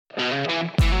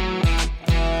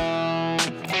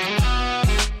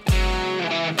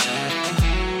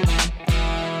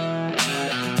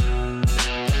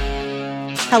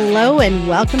Hello and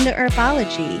welcome to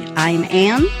Herbology. I'm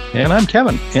Anne. And I'm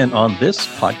Kevin. And on this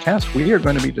podcast, we are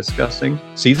going to be discussing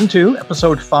Season 2,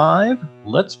 Episode 5,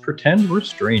 Let's Pretend We're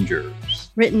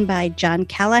Strangers. Written by John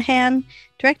Callahan,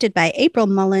 directed by April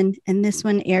Mullen, and this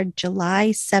one aired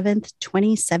July 7th,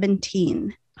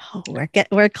 2017. Oh,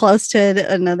 we're close to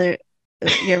another.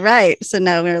 You're right. So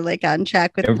now we're like on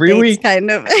track with every the dates, week. Kind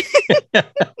of.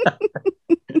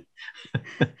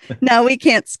 No, we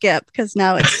can't skip because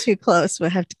now it's too close. We'll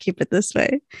have to keep it this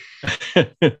way.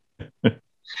 That's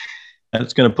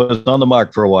going to put us on the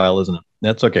mark for a while, isn't it?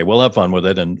 That's okay. We'll have fun with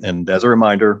it. And as a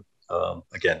reminder,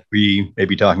 again, we may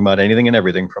be talking about anything and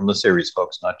everything from the series,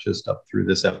 folks, not just up through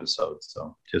this episode.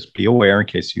 So just be aware in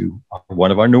case you are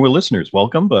one of our newer listeners.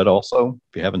 Welcome. But also,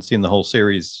 if you haven't seen the whole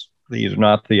series, these are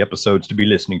not the episodes to be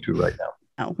listening to right now.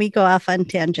 Oh, we go off on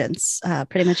tangents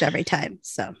pretty much every time.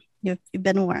 So you've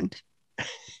been warned.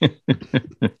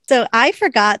 So I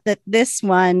forgot that this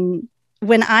one,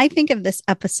 when I think of this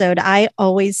episode, I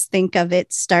always think of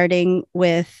it starting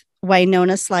with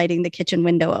Wynonna sliding the kitchen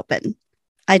window open.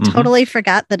 I totally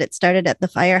forgot that it started at the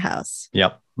firehouse.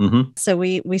 Yep. Mm-hmm. So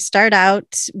we start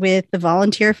out with the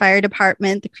volunteer fire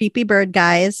department, the creepy bird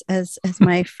guys, as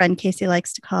my friend Casey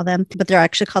likes to call them, but they're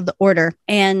actually called the Order.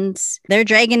 And they're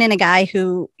dragging in a guy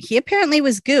who he apparently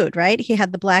was good, right? He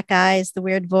had the black eyes, the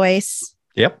weird voice.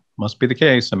 Yep. Must be the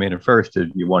case. I mean, at first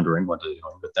you're wondering what they're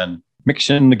doing, but then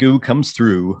Mikshin the goo comes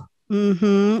through.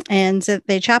 And so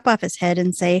they chop off his head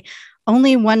and say,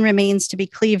 only one remains to be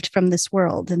cleaved from this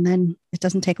world. And then it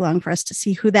doesn't take long for us to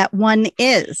see who that one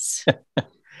is.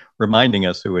 Reminding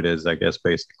us who it is, I guess,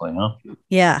 basically, huh?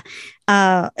 Yeah.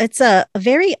 It's a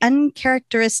very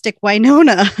uncharacteristic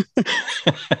Wynonna.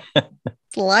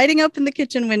 Sliding up in the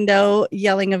kitchen window,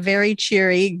 yelling a very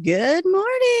cheery, good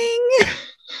morning.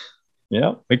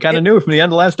 Yeah, we kind of knew from the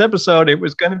end of last episode it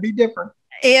was going to be different.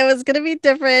 It was going to be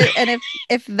different. And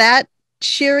if that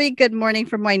cheery good morning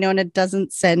from Wynonna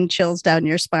doesn't send chills down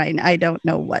your spine, I don't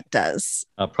know what does.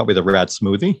 Probably the rat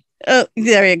smoothie. Oh,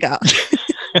 there you go.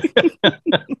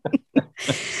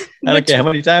 I don't care how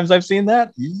many times I've seen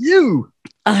that.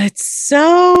 It's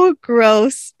so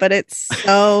gross, but it's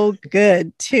so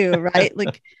good too, right?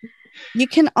 Like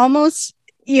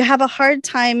you have a hard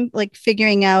time like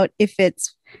figuring out if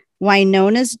it's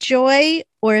Wynonna's joy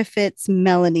or if it's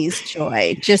Melanie's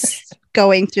joy, just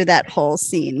going through that whole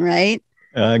scene, right?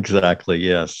 Exactly.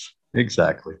 Yes,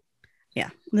 exactly. Yeah.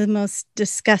 The most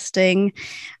disgusting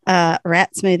rat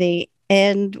smoothie.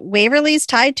 And Waverly's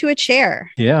tied to a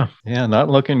chair. Yeah. Not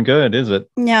looking good, is it?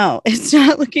 No, it's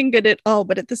not looking good at all.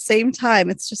 But at the same time,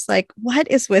 it's just like, what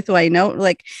is with Wynonna?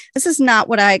 Like, this is not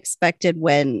what I expected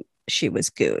when she was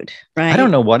good, right? I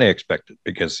don't know what I expected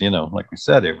because, like we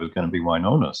said, it was going to be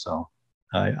Wynonna. So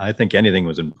I think anything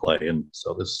was in play. And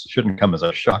so this shouldn't come as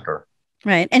a shocker.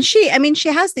 Right. And she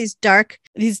has these dark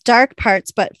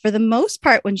parts, but for the most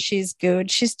part, when she's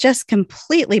good, she's just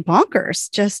completely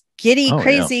bonkers, just giddy,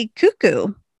 crazy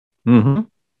cuckoo. Mm-hmm.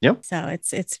 Yep. So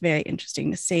it's very interesting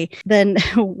to see. Then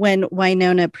when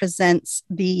Wynonna presents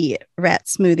the rat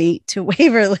smoothie to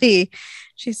Waverly,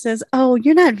 she says, "Oh,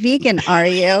 you're not vegan, are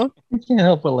you?" I can't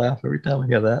help but laugh every time I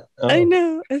hear that. Oh, I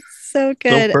know. It's so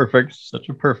good. So perfect. Such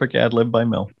a perfect ad lib by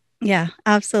Mel. Yeah,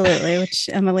 absolutely. Which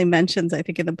Emily mentions, I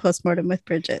think, in the postmortem with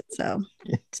Bridget. So,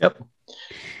 yep.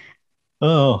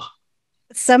 Oh,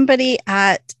 somebody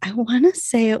at, I want to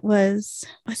say was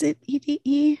it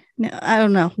EDE? No, I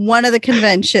don't know. One of the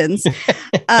conventions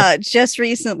just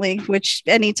recently, which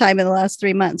anytime in the last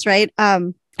 3 months, right?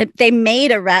 They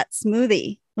made a rat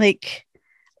smoothie, like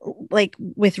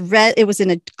with it was in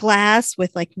a glass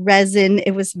with like resin.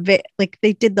 It was they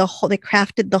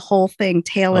crafted the whole thing,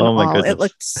 tail and all. Goodness. It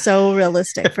looked so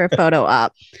realistic for a photo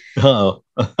op. Oh,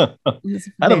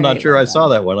 I'm not sure I saw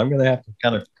that one. I'm going to have to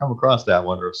kind of come across that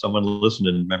one, or if someone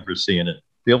listening remembers seeing it,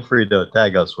 feel free to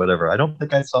tag us, whatever. I don't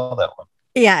think I saw that one.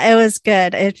 Yeah, it was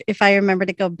good. If I remember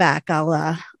to go back,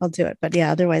 I'll do it. But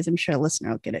yeah, otherwise, I'm sure a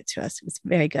listener will get it to us. It was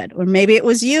very good. Or maybe it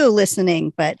was you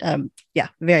listening, but yeah,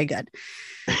 very good.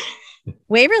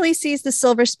 Waverly sees the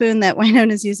silver spoon that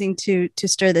Wynonna is using to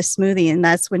stir the smoothie, and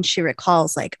that's when she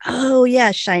recalls, like, oh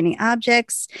yeah, shining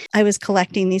objects. I was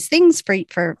collecting these things for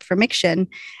Mikshin,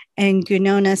 and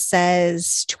Gunonna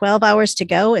says 12 hours to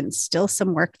go and still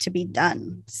some work to be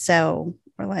done. So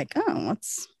we're like, oh,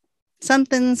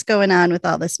 something's going on with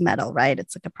all this metal, right?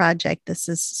 It's like a project. This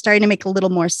is starting to make a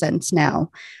little more sense now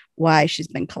why she's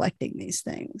been collecting these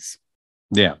things.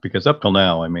 Yeah, because up till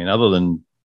now, I mean, other than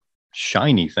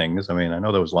shiny things, I mean, I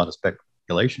know there was a lot of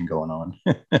calculation going on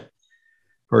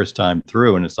first time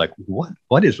through. And it's like,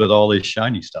 what is with all this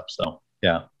shiny stuff? So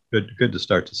yeah, good to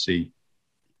start to see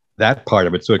that part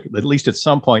of it. So at least at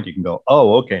some point you can go,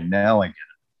 oh, okay, now I get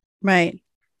it. Right.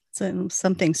 So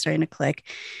something's starting to click.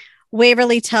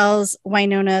 Waverly tells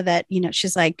Wynonna that,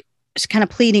 she's kind of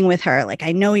pleading with her, like,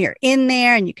 I know you're in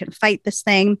there and you can fight this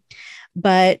thing.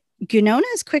 But Gunonna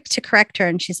is quick to correct her.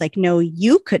 And she's like, no,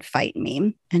 you could fight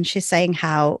me. And she's saying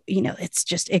how,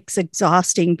 it's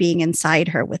exhausting being inside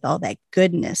her with all that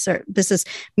goodness. Or this is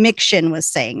Mikshin was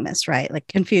saying this, right? Like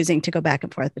confusing to go back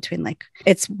and forth between like,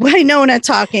 it's Wynonna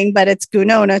talking, but it's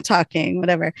Gunonna talking,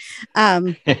 whatever.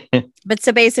 But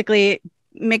so basically,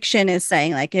 Mikshin is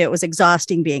saying like it was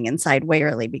exhausting being inside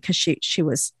Waverly because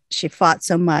she fought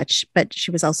so much, but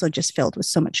she was also just filled with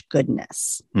so much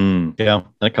goodness. Yeah,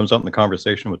 that comes up in the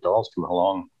conversation with Dolls too. How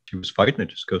long she was fighting, it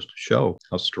just goes to show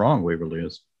how strong Waverly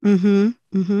is.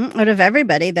 Out of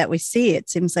everybody that we see, it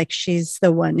seems like she's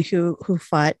the one who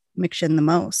fought Mikshin the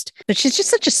most. But she's just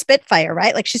such a spitfire,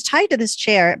 right? Like she's tied to this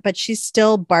chair, but she's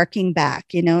still barking back.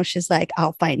 She's like,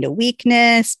 I'll find a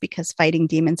weakness because fighting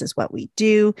demons is what we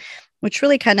do, which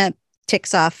really kind of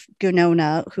ticks off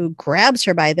Gunonna, who grabs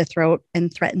her by the throat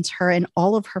and threatens her and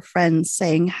all of her friends,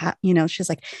 saying, she's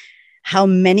like, how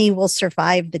many will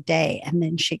survive the day? And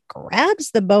then she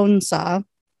grabs the bone saw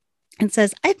and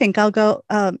says, I think I'll go,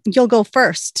 you'll go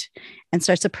first, and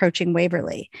starts approaching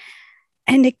Waverly.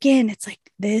 And again, it's like,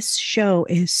 this show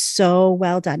is so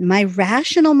well done. My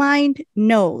rational mind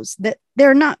knows that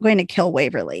they're not going to kill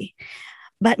Waverly.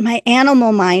 But my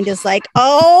animal mind is like,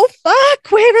 oh,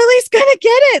 fuck, Waverly's going to get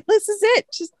it. This is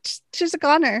it. She's a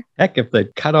goner. Heck, if they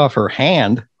cut off her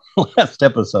hand last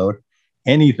episode,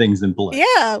 anything's in play.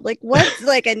 Yeah, like what's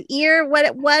like an ear?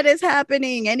 What is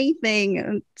happening?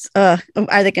 Anything? Are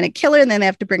they going to kill her and then they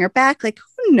have to bring her back? Like,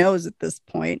 who knows at this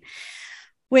point?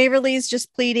 Waverly's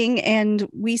just pleading, and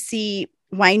we see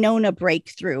Wynonna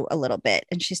break through a little bit,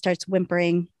 and she starts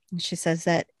whimpering. And she says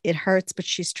that it hurts, but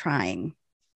she's trying.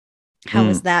 How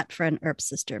was that for an Earp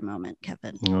sister moment,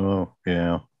 Kevin? Oh,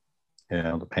 yeah.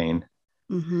 Yeah, the pain.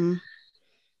 Mm-hmm.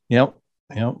 Yep.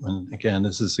 And again,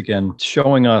 this is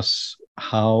showing us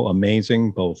how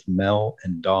amazing both Mel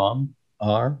and Dom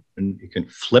are. And you can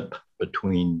flip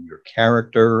between your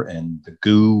character and the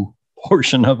goo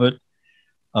portion of it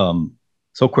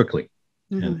so quickly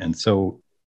and so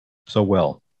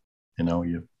well.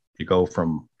 You go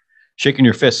from shaking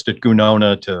your fist at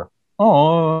Gunonna to,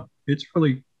 oh, it's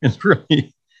really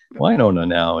Wynonna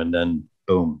now, and then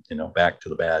boom, back to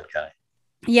the bad guy.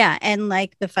 Yeah, and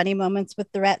like the funny moments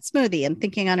with the rat smoothie and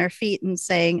thinking on her feet and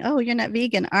saying, oh, you're not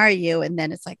vegan, are you? And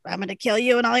then it's like, I'm gonna kill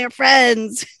you and all your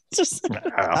friends. Just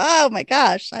oh my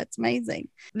gosh, that's amazing.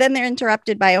 Then they're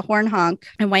interrupted by a horn honk,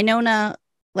 and Wynonna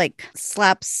like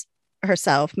slaps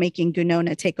herself, making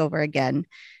Gunonna take over again.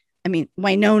 I mean,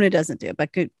 Wynonna doesn't do it,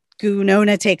 but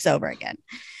Gunonna takes over again.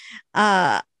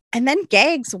 And then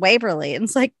gags Waverly and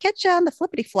it's like, get you on the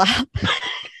flippity flop.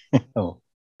 Oh.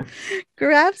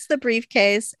 Grabs the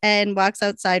briefcase and walks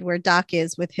outside where Doc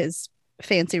is with his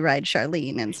fancy ride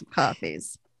Charlene and some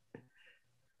coffees.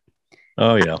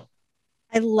 Oh, yeah.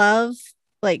 I love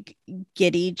like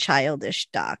giddy, childish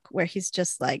Doc, where he's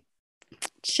just like,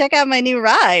 check out my new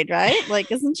ride, right?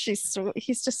 Like, isn't she so,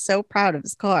 he's just so proud of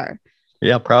his car.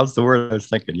 Yeah, proud's the word I was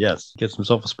thinking. Yes. Gets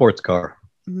himself a sports car.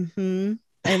 Mm-hmm.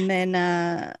 And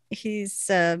then he's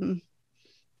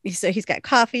got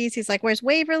coffees. He's like, where's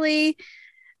Waverly?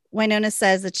 Wynonna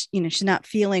says that she's not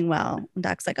feeling well. And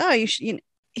Doc's like, oh, you should.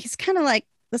 He's kind of like,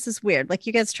 this is weird. Like,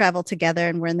 you guys travel together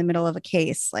and we're in the middle of a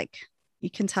case. Like, you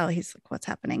can tell he's like, what's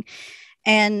happening?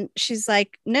 And she's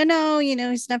like, no,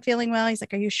 he's not feeling well. He's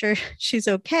like, are you sure she's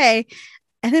okay?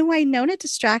 And then Wynonna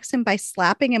distracts him by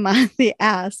slapping him on the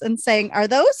ass and saying, are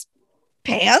those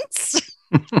pants?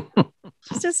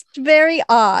 It's just very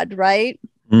odd, right?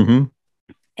 Mm-hmm.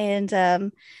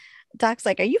 And Doc's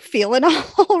like, are you feeling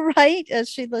all right? As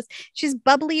she's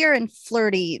bubblier and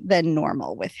flirty than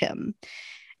normal with him.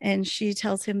 And she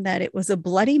tells him that it was a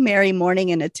Bloody Mary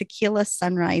morning and a tequila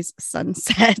sunrise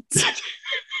sunset.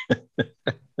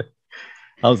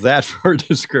 How's that for a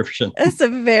description? That's a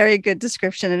very good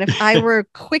description. And if I were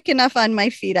quick enough on my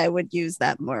feet, I would use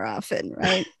that more often,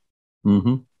 right?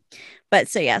 Mm-hmm. But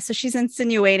so she's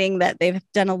insinuating that they've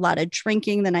done a lot of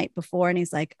drinking the night before. And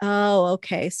he's like, oh,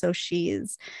 okay. So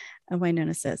she's, and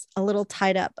Wynonna says, a little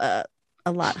tied up, a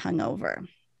lot hungover.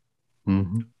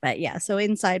 Mm-hmm. But yeah, so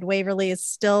inside, Waverly is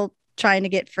still trying to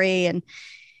get free and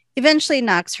eventually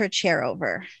knocks her chair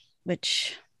over,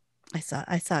 which I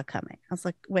saw coming. I was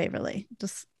like, Waverly,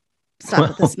 just stop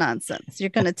with this nonsense. You're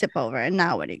going to tip over. And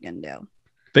now what are you going to do?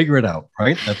 Figure it out,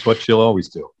 right? That's what she'll always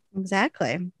do.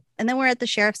 Exactly. And then we're at the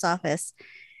sheriff's office,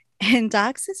 and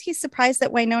Doc says he's surprised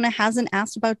that Winona hasn't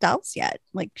asked about Dulce yet.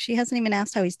 Like, she hasn't even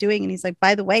asked how he's doing. And he's like,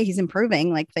 by the way, he's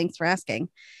improving. Like, thanks for asking.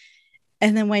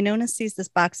 And then Winona sees this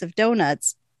box of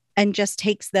donuts and just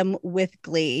takes them with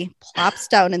glee, plops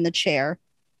down in the chair.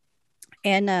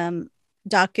 And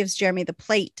Doc gives Jeremy the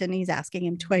plate, and he's asking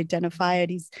him to identify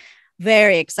it. He's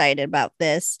very excited about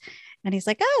this. And he's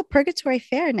like, oh, Purgatory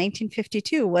Fair in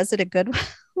 1952. Was it a good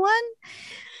one?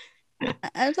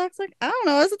 And Doc's like, I don't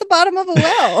know. It's at the bottom of a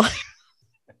well.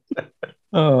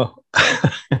 Oh,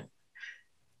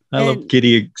 I love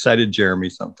giddy, excited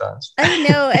Jeremy sometimes. I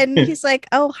know. And he's like,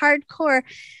 oh, hardcore.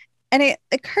 And it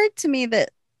occurred to me that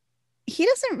he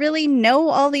doesn't really know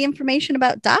all the information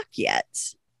about Doc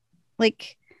yet.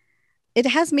 Like, it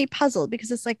has me puzzled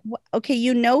because it's like, okay,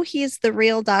 you know, he's the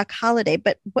real Doc Holliday,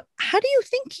 but how do you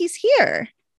think he's here?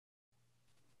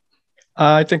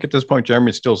 I think at this point,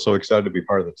 Jeremy's still so excited to be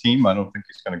part of the team. I don't think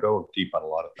he's going to go deep on a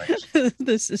lot of things.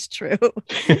 This is true.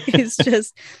 He's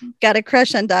just got a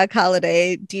crush on Doc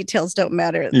Holliday. Details don't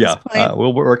matter at this point.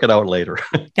 We'll work it out later.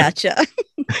 Gotcha.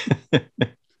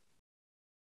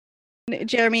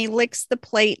 Jeremy licks the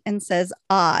plate and says,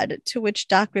 odd, to which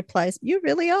Doc replies, you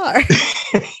really are.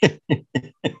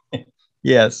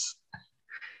 Yes.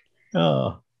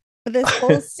 Oh. This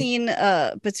whole scene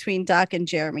between Doc and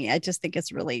Jeremy, I just think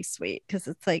it's really sweet because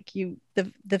it's like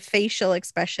the facial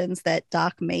expressions that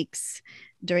Doc makes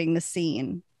during the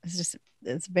scene is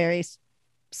it's very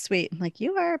sweet. Like,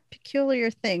 you are a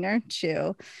peculiar thing, aren't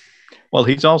you? Well,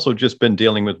 he's also just been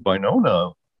dealing with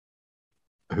Winona,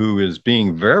 who is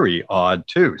being very odd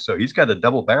too. So he's got a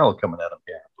double barrel coming at him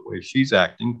here, the way she's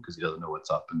acting, because he doesn't know what's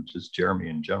up, and just Jeremy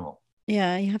in general.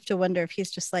 Yeah, you have to wonder if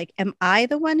he's just like, am I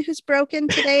the one who's broken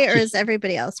today, or is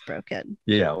everybody else broken?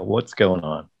 Yeah, what's going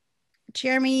on?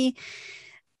 Jeremy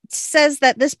says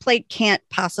that this plate can't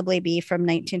possibly be from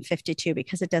 1952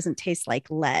 because it doesn't taste like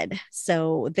lead.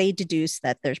 So they deduce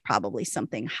that there's probably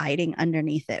something hiding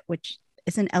underneath it, which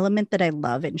is an element that I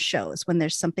love in shows, when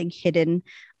there's something hidden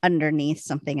underneath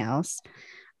something else.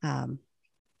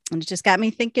 And it just got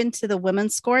me thinking to the Women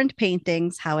Scorned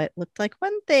paintings, how it looked like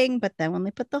one thing, but then when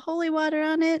they put the holy water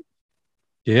on it.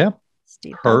 Yeah.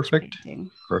 Perfect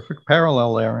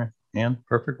parallel there, and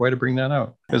perfect way to bring that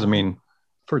out. Because, I mean,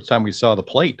 first time we saw the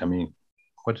plate, I mean,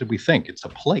 what did we think? It's a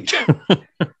plate.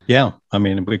 Yeah. I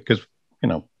mean, because, you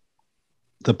know,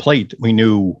 the plate we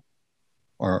knew,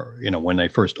 or, you know, when they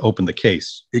first opened the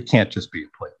case, it can't just be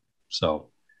a plate. So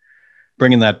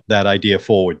bringing that idea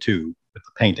forward too, with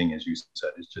the painting, as you said,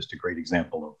 is just a great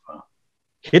example of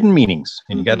hidden meanings,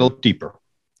 and you got to look deeper.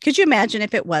 Could you imagine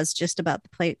if it was just about the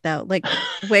plate, though? Like,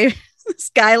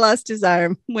 this guy lost his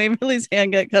arm, Waverly's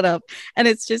hand got cut off, and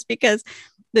it's just because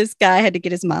this guy had to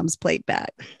get his mom's plate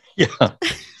back. Yeah.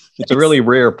 It's a really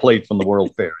rare plate from the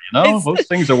World Fair, you know? Those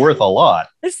things are worth a lot.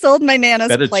 I sold my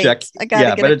Nana's plate. I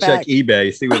gotta get it back. Check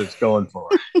eBay, see what it's going for.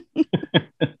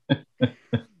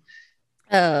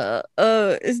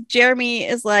 Jeremy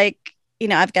is like, you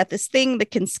know, I've got this thing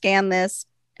that can scan this.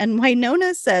 And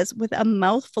Winona says, with a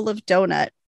mouthful of donut,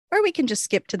 or we can just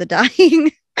skip to the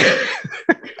dying.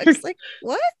 I was like,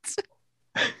 what?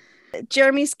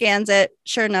 Jeremy scans it.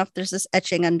 Sure enough, there's this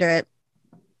etching under it.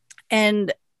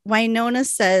 And Winona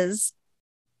says,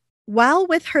 while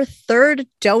with her third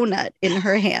donut in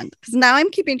her hand, because now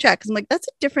I'm keeping track, because I'm like, that's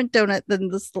a different donut than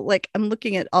this. Like, I'm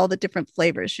looking at all the different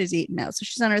flavors she's eaten now. So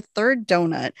she's on her third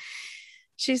donut.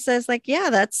 She says, like, yeah,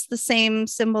 that's the same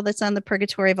symbol that's on the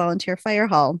Purgatory Volunteer Fire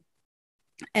Hall.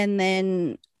 And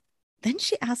then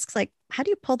she asks, like, how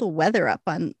do you pull the weather up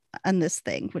on this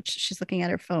thing? Which she's looking at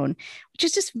her phone, which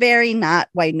is just very not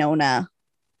Winona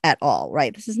at all,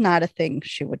 right? This is not a thing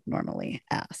she would normally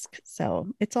ask. So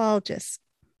it's all just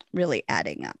really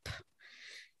adding up. I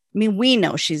mean, we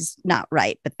know she's not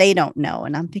right, but they don't know.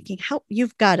 And I'm thinking, how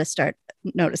you've got to start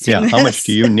noticing. Yeah, this. How much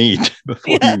do you need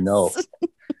before you know?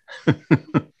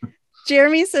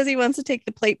 Jeremy says he wants to take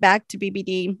the plate back to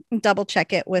BBD and double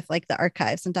check it with like the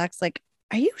archives. And Doc's like,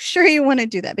 are you sure you want to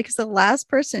do that? Because the last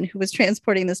person who was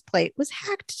transporting this plate was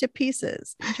hacked to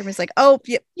pieces. And Jeremy's like, oh,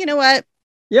 you know what?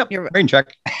 Yep. Rain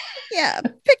check. Yeah.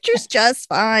 Picture's just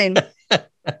fine.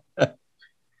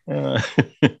 And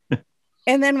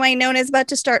then Winona is about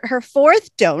to start her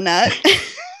fourth donut.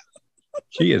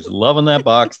 She is loving that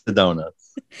box of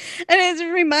donuts. And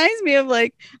it reminds me of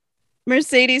like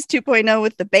Mercedes 2.0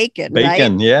 with the bacon, right?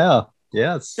 Yeah.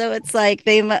 Yes. So it's like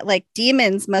like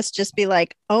demons must just be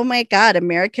like, oh my God,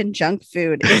 American junk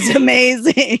food is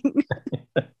amazing.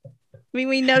 I mean,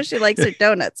 we know she likes her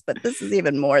donuts, but this is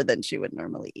even more than she would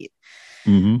normally eat.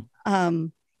 Mm-hmm.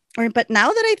 But now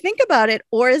that I think about it,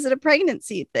 or is it a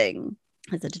pregnancy thing?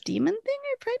 Is it a demon thing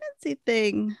or pregnancy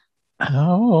thing?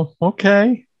 Oh,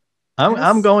 okay.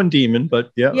 I'm going demon,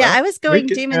 but yeah, Yeah, I well, was we going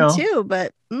could, demon too,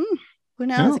 but who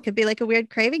knows? yeah. It could be like a weird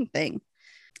craving thing.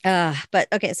 But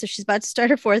okay, so she's about to start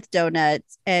her fourth donut,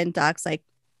 and Doc's like,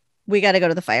 we got to go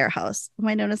to the firehouse.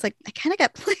 My Nona's like, I kind of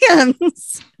got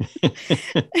plans.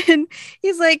 And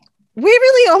he's like, we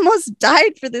really almost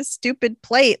died for this stupid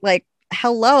plate. Like,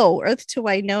 hello, Earth to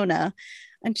Winona.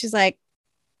 And she's like,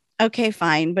 okay,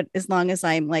 fine. But as long as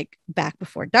I'm like back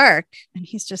before dark. And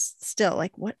he's just still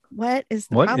like, what is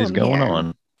the What is problem going here?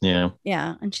 on? Yeah.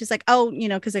 Yeah. And she's like, oh,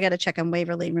 because I got to check on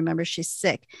Waverly. Remember, she's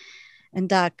sick. And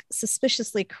Doc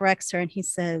suspiciously corrects her and he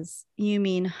says, you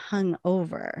mean hung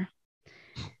over.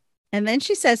 And then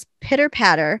she says, pitter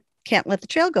patter, can't let the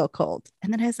trail go cold.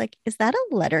 And then I was like, is that a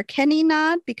Letterkenny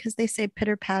nod? Because they say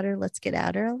pitter patter, let's get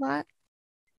at her a lot.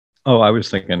 Oh, I was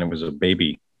thinking it was a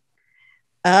baby.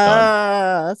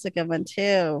 Oh, that's a good one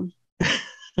too.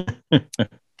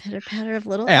 Pitter patter of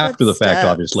little After the fact, footsteps.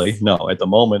 obviously. No, at the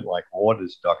moment, like what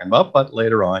is talking about, but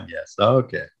later on, yes.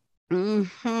 Okay.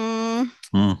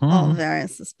 All very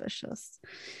suspicious.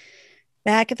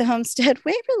 Back at the homestead,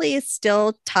 Waverly is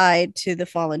still tied to the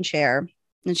fallen chair,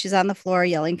 and she's on the floor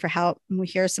yelling for help. And we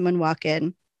hear someone walk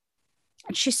in.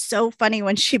 And she's so funny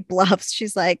when she bluffs.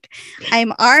 She's like,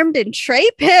 I'm armed and Trey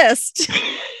pissed.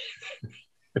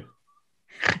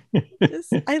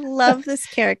 I love this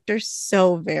character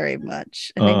so very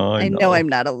much. And I know I'm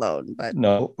not alone, but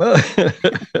no.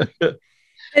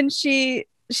 And she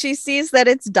sees that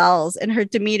it's dolls, and her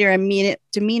demeanor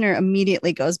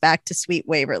immediately goes back to sweet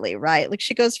Waverly, right? Like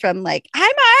she goes from like, I'm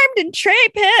armed and Trey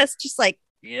pissed, just like,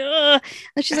 yeah.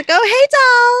 And she's like, oh, hey,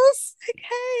 dolls. Like,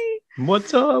 hey.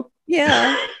 What's up?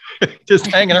 Yeah. Just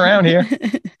hanging around here.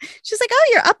 She's like, oh,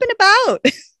 you're up and about.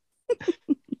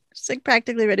 She's like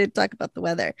practically ready to talk about the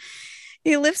weather.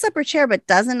 He lifts up her chair, but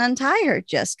doesn't untie her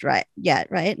just yet,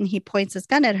 right? And he points his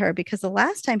gun at her because the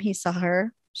last time he saw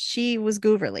her, she was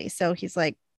Gooverly. So he's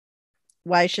like,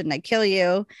 why shouldn't I kill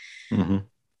you? Mm-hmm.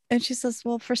 And she says,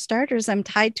 well, for starters, I'm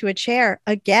tied to a chair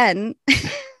again.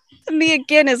 And the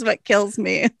again is what kills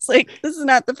me. It's like, this is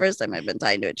not the first time I've been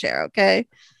tied to a chair, okay?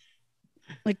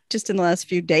 Like just in the last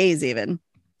few days even.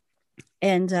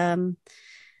 And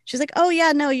she's like, oh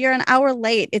yeah, no, you're an hour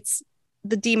late.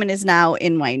 The demon is now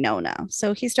in Winona.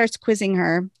 So he starts quizzing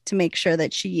her to make sure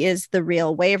that she is the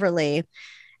real Waverly,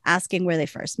 asking where they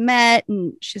first met.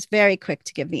 And she's very quick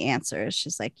to give the answers.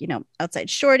 She's like,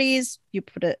 outside Shorty's,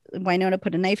 Winona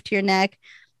put a knife to your neck.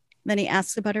 Then he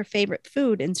asks about her favorite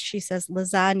food, and she says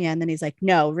lasagna. And then he's like,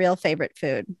 no, real favorite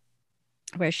food,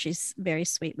 where she's very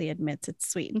sweetly admits it's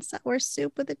sweet and sour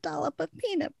soup with a dollop of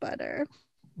peanut butter.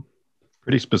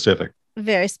 Pretty specific.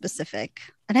 Very specific.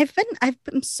 And I've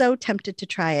been so tempted to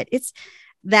try it. It's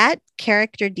that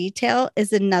character detail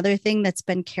is another thing that's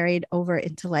been carried over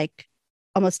into like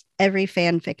almost every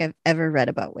fanfic I've ever read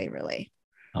about Waverly.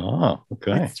 Oh,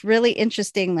 okay. It's really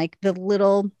interesting, like the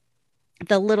little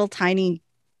tiny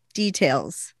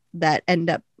details that end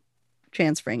up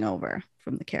transferring over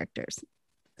from the characters.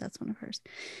 That's one of hers.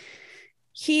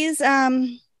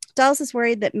 Dolls is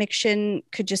worried that Miction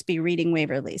could just be reading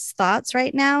Waverly's thoughts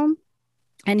right now.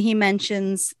 And he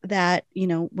mentions that,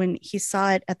 when he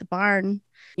saw it at the barn,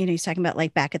 he's talking about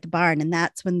like back at the barn, and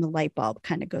that's when the light bulb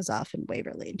kind of goes off in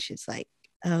Waverly. And she's like,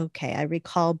 okay, I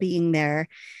recall being there.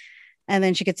 And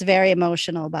then she gets very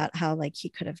emotional about how like he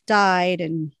could have died,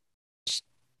 and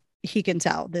he can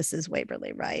tell this is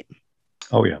Waverly, right?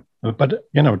 Oh yeah. But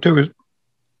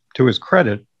to his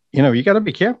credit, you got to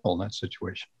be careful in that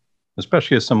situation,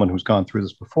 especially as someone who's gone through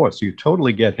this before. So you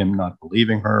totally get him not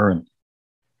believing her and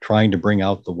trying to bring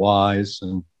out the whys,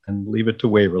 and leave it to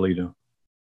Waverly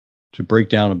to break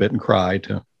down a bit and cry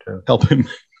to help him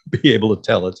be able to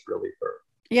tell it's really her.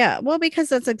 Yeah, well, because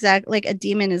that's exactly like a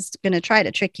demon is going to try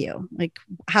to trick you. Like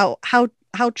how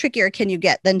trickier can you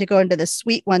get than to go into the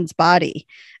sweet one's body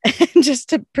and just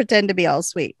to pretend to be all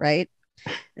sweet, right?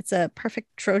 It's a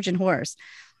perfect Trojan horse.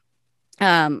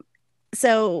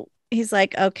 So he's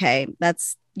like, okay,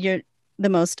 you're the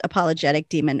most apologetic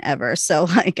demon ever. So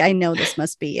like, I know this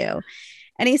must be you.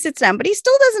 And he sits down, but he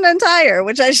still doesn't untie her,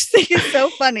 which I just think is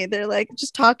so funny. They're like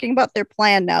just talking about their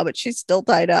plan now, but she's still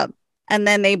tied up. And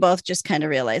then they both just kind of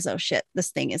realize, oh shit,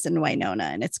 this thing is in Winona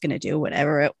and it's going to do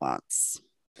whatever it wants.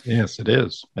 Yes, it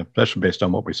is. Especially based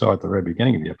on what we saw at the very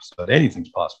beginning of the episode. Anything's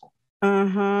possible.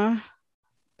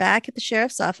 Back at the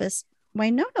sheriff's office,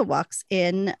 Winona walks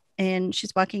in, and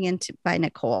she's walking in by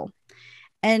Nicole.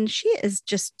 And she is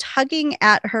just tugging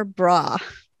at her bra.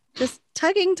 Just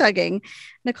tugging.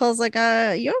 Nicole's like,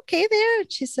 you okay there?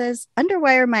 She says,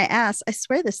 underwire my ass. I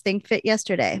swear this thing fit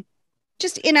yesterday.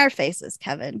 just in our faces,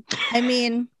 Kevin. I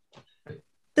mean,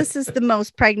 this is the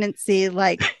most pregnancy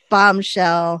like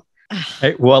bombshell.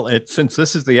 Hey, well, since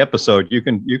this is the episode, you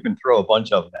can throw a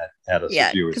bunch of them at us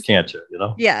as viewers, can't you? You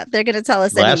know? Yeah, they're going to tell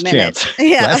us last any minute. chance.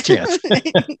 Yeah, last chance.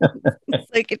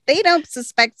 Like if they don't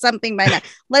suspect something by now,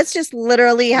 let's just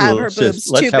literally have her boobs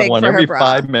too big for her bra.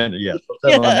 5 minutes. Yes,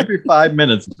 let's have one every 5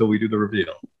 minutes until we do the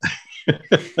reveal.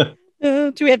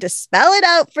 Do we have to spell it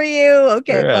out for you?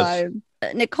 Okay, yes.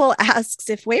 fine. Nicole asks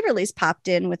if Waverly's popped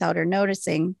in without her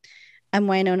noticing. And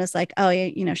Wynona's like, oh,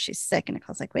 you know, she's sick. And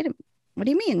Nicole's like, wait a minute. What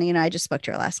do you mean? You know, I just spoke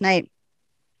to her last night.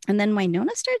 And then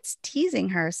Wynonna starts teasing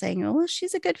her, saying, oh, well,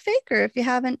 she's a good faker if you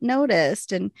haven't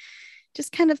noticed. And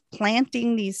just kind of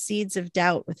planting these seeds of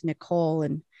doubt with Nicole.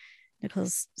 And Nicole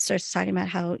starts talking about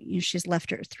how, you know, she's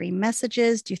left her 3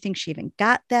 messages. Do you think she even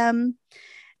got them?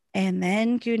 And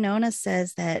then Wynonna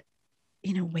says that,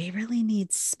 you know, Waverly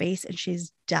needs space and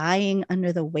she's dying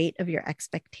under the weight of your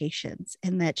expectations,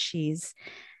 and that she's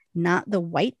not the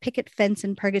white picket fence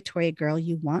in purgatory girl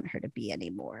you want her to be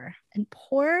anymore. And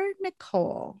poor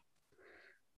Nicole.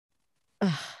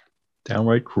 Ugh.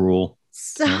 Downright cruel.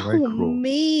 So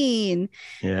mean.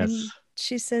 Yes. And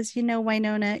she says, you know,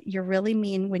 Wynonna, you're really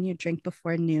mean when you drink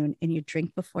before noon, and you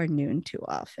drink before noon too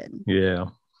often. Yeah.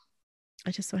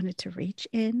 I just wanted to reach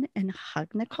in and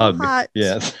hug Nicole hot.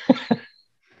 Yes.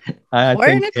 I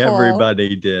think Nicole.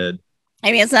 Everybody did.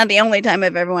 I mean, it's not the only time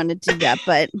I've ever wanted to do that,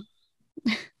 but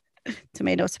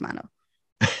tomato.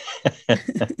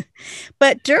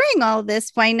 But during all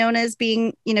this, Wynonna is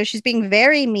being, you know, she's being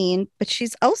very mean, but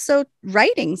she's also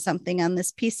writing something on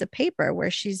this piece of paper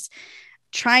where she's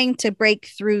trying to break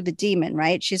through the demon,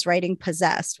 right? She's writing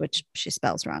possessed, which she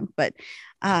spells wrong. But,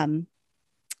 and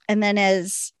then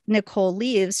as Nicole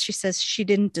leaves, she says she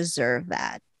didn't deserve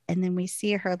that. And then we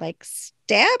see her like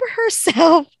stab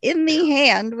herself in the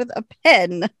hand with a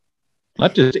pen.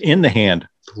 Not just in the hand,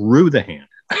 through the hand.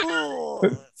 Oh,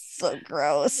 so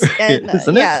gross. And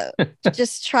yeah,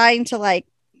 just trying to like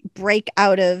break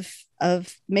out of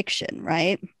Mikshin,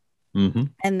 right? Mm-hmm.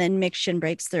 And then Mikshin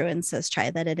breaks through and says, try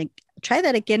that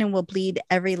again and we'll bleed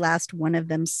every last one of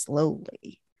them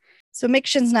slowly. So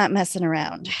Mikshin's not messing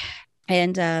around.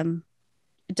 And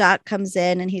Doc comes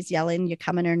in and he's yelling, you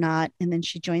coming or not? And then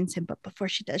she joins him. But before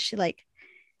she does, she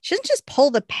doesn't just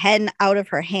pull the pen out of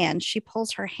her hand. She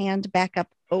pulls her hand back up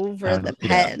over the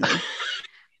pen. Yeah.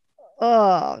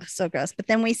 Oh, so gross. But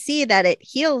then we see that it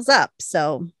heals up.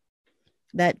 So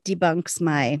that debunks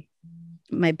my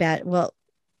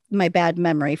bad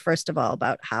memory, first of all,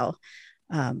 about how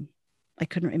I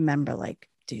couldn't remember, like,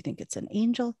 do you think it's an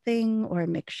angel thing or a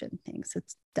Mikshin thing? So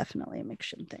it's definitely a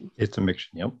Mikshin thing. It's a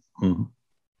Mikshin, yep. Mm-hmm.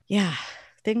 Yeah,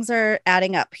 things are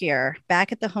adding up here.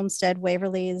 Back at the homestead,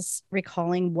 Waverly's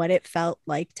recalling what it felt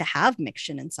like to have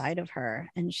Mikshin inside of her.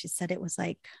 And she said it was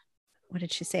like, what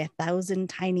did she say? 1,000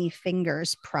 tiny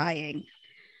fingers prying.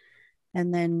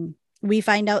 And then we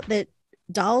find out that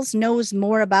Dolls knows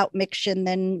more about Mikshin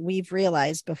than we've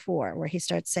realized before, where he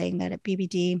starts saying that at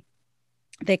BBD,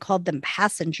 they called them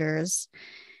passengers.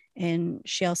 And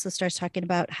she also starts talking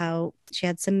about how she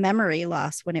had some memory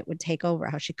loss when it would take over,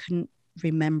 how she couldn't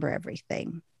remember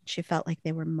everything. She felt like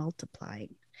they were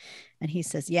multiplying. And he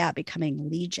says, yeah, becoming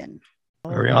legion.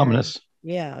 Very ominous.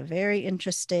 Yeah, very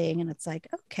interesting. And it's like,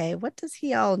 okay, what does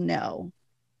he all know?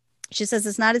 She says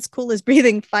it's not as cool as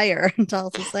breathing fire. And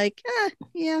Dolls is like,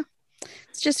 yeah,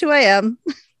 it's just who I am.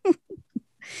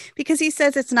 Because he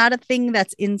says it's not a thing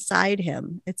that's inside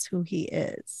him. It's who he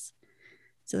is.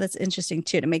 So that's interesting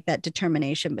too, to make that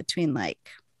determination between, like,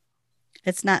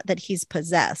 it's not that he's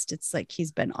possessed. It's like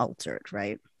he's been altered,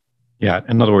 right? Yeah.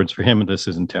 In other words, for him, this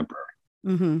isn't temporary.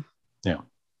 Mm-hmm. Yeah.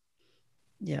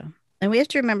 Yeah. And we have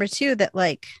to remember too that,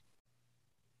 like,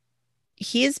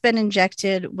 he's been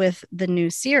injected with the new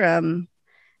serum.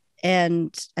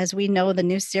 And as we know, the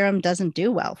new serum doesn't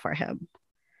do well for him.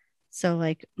 So,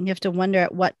 like, you have to wonder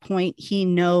at what point he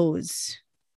knows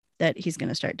that he's going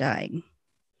to start dying.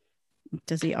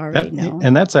 Does he already know?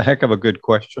 And that's a heck of a good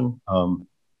question.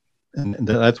 And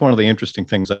that's one of the interesting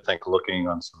things, I think, looking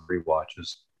on some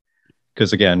rewatches.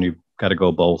 Because, again, you've got to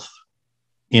go both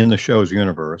in the show's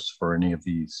universe for any of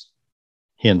these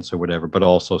hints or whatever, but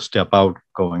also step out,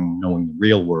 knowing the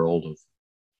real world of,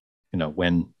 you know,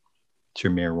 when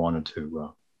Shamir wanted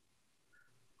to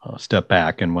step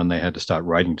back and when they had to start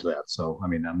writing to that. So, I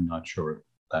mean, I'm not sure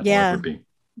that will ever be.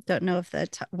 Don't know if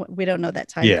we don't know that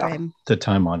time frame. The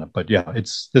time on it, but yeah,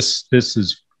 it's this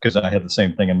is, because I had the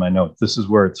same thing in my notes. This is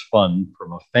where it's fun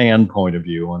from a fan point of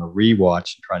view on a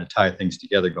rewatch and trying to tie things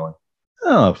together, going,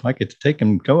 oh, if I could take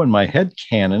and go in my head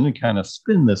canon and kind of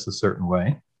spin this a certain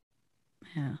way.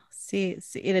 Yeah. See,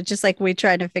 just like we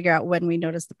try to figure out when we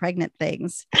notice the pregnant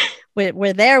things.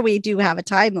 We're there, we do have a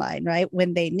timeline, right?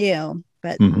 When they knew,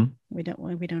 but we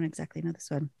don't exactly know this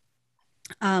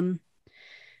one.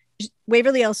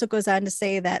 Waverly also goes on to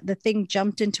say that the thing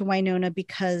jumped into Wynonna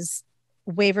because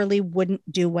Waverly wouldn't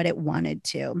do what it wanted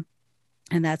to.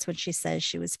 And that's when she says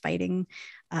she was fighting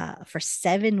for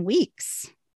 7 weeks.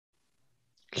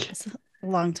 It's a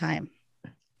long time.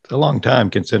 It's a long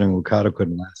time considering Lucado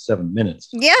couldn't last 7 minutes.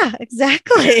 Yeah,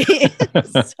 exactly.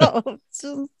 so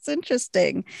it's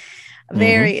interesting.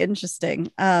 Very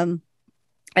interesting. And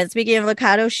speaking of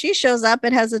Lucado, she shows up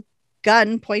and has a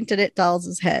gun pointed at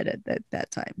Dolls' head at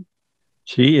that time.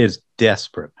 She is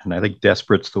desperate. And I think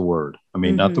desperate's the word. I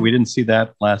mean, not that we didn't see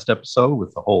that last episode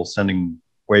with the whole sending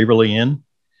Waverly in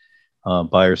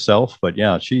by herself, but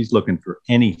yeah, she's looking for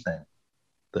anything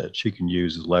that she can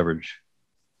use as leverage.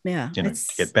 Yeah, to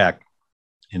get back.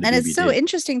 And BBD. It's so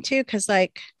interesting too, because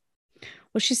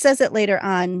she says it later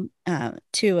on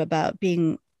too about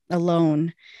being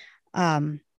alone.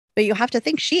 But you have to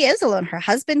think she is alone. Her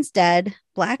husband's dead.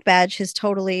 Black Badge has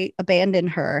totally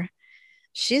abandoned her.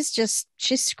 She's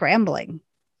scrambling.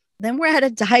 Then we're at a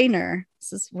diner.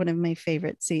 This is one of my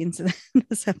favorite scenes in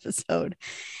this episode.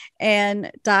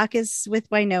 And Doc is with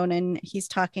Wynonna and he's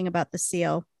talking about the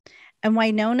seal. And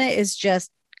Wynonna is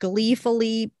just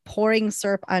gleefully pouring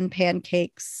syrup on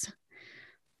pancakes.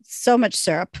 So much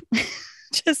syrup.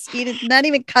 Just eating, not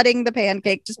even cutting the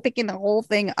pancake, just picking the whole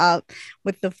thing up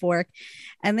with the fork.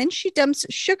 And then she dumps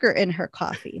sugar in her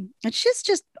coffee. And she's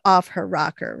just off her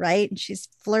rocker, right? And she's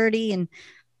flirty and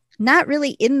not really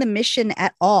in the mission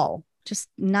at all. Just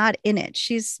not in it.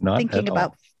 She's thinking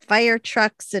about fire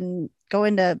trucks and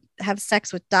going to have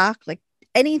sex with Doc, like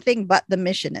anything but the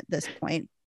mission at this point.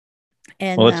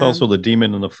 And well, it's also the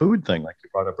demon and the food thing, like you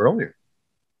brought up earlier.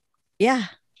 Yeah.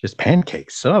 Just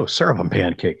pancakes. So syrup on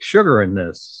pancakes, sugar in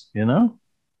this,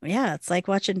 Yeah, it's like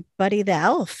watching Buddy the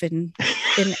Elf in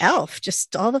Elf.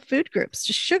 Just all the food groups,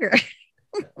 just sugar.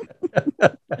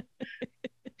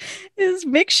 Is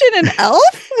Miction an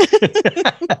elf?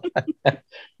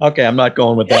 Okay, I'm not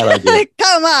going with that idea.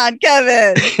 Come on,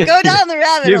 Kevin. Go down the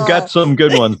rabbit hole. You've got some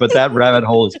good ones, but that rabbit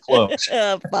hole is closed.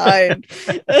 Fine.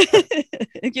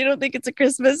 You don't think it's a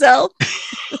Christmas elf?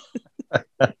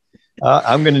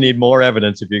 I'm going to need more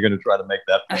evidence if you're going to try to make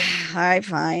that point. All right,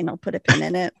 fine. I'll put a pin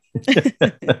in it.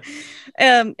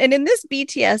 And in this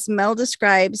BTS, Mel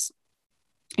describes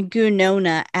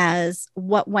Gunonna as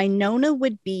what Wynonna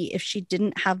would be if she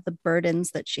didn't have the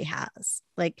burdens that she has.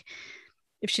 Like,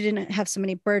 if she didn't have so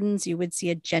many burdens, you would see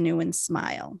a genuine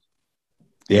smile.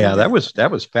 Yeah, that was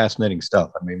fascinating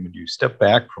stuff. I mean, when you step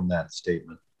back from that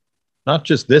statement, not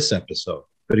just this episode,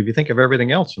 but if you think of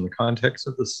everything else in the context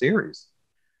of the series,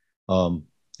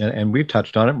 and we've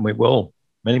touched on it, and we will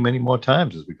many, many more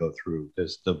times as we go through.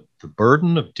 There's the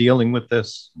burden of dealing with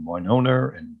this,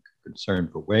 Wynonna, and concern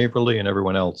for Waverly and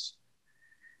everyone else.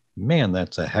 Man,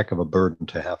 that's a heck of a burden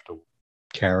to have to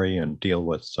carry and deal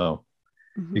with. So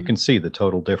you can see the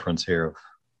total difference here of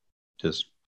just,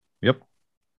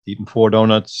 eating 4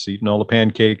 donuts, eating all the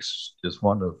pancakes, just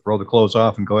wanting to throw the clothes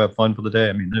off and go have fun for the day.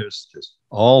 I mean, there's just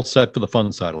all set for the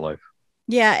fun side of life.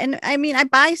 Yeah. And I mean, I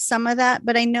buy some of that,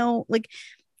 but I know like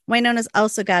Wynonna's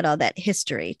also got all that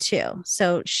history too.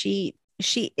 So she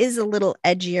is a little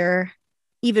edgier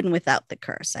even without the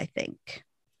curse, I think.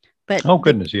 But oh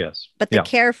goodness, yes. But the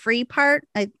carefree part,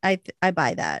 I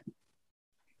buy that.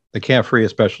 The carefree,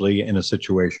 especially in a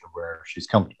situation where she's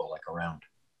comfortable, like around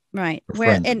right, her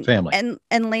friends and family.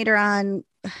 And later on,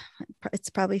 it's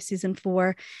probably season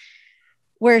 4,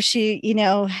 where she,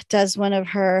 does one of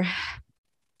her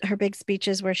big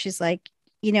speeches where she's like,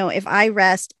 if I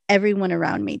rest, everyone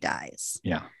around me dies.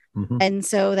 Yeah. And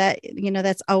so that,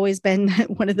 that's always been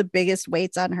one of the biggest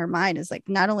weights on her mind, is like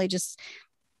not only just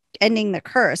ending the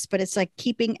curse, but it's like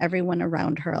keeping everyone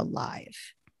around her alive,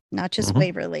 not just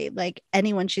Waverly. Like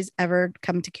anyone she's ever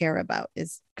come to care about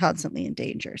is constantly in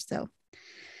danger. So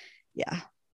yeah,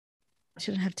 I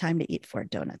shouldn't have time to eat 4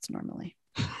 donuts normally.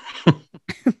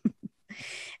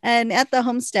 And at the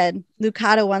homestead,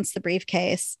 Lucado wants the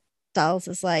briefcase. Dolls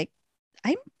is like,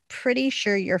 I'm pretty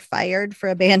sure you're fired for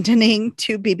abandoning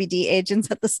 2 BBD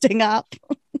agents at the sting op.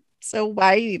 So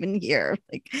why are you even here?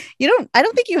 Like, I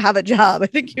don't think you have a job. I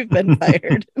think you've been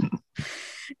fired.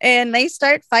 And they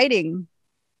start fighting,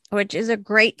 which is a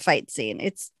great fight scene.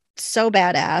 It's so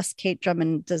badass. Kate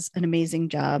Drummond does an amazing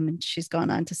job. And she's gone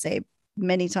on to say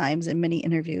many times in many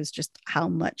interviews just how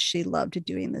much she loved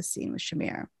doing this scene with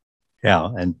Shamir.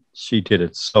 Yeah, and she did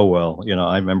it so well.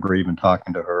 I remember even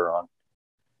talking to her on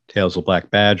Tales of the Black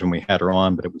Badge when we had her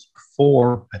on, but it was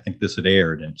before I think this had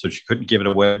aired. And so she couldn't give it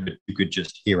away, but you could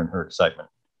just hear in her excitement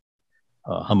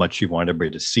how much she wanted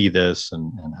everybody to see this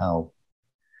and how,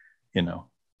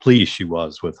 pleased she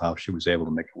was with how she was able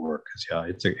to make it work.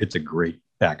 Because it's a great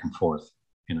back and forth,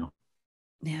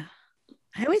 Yeah.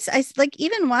 I like,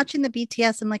 even watching the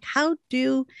BTS, I'm like, how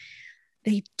do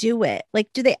they do it? Like,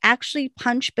 do they actually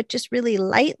punch, but just really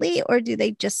lightly, or do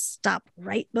they just stop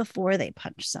right before they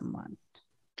punch someone?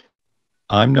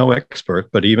 I'm no expert,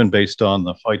 but even based on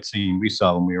the fight scene we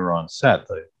saw when we were on set,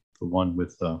 the one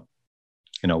with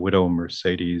Widow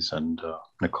Mercedes and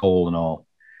Nicole and all,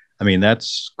 I mean,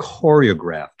 that's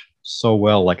choreographed so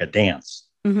well, like a dance.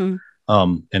 Mm-hmm.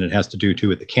 And it has to do too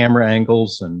with the camera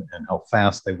angles and how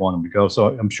fast they want them to go. So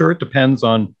I'm sure it depends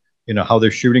on, how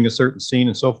they're shooting a certain scene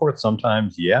and so forth.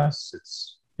 Sometimes, yes,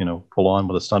 it's, pull on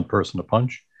with a stunt person to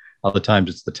punch. Other times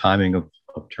it's the timing of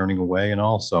turning away and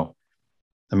all. So,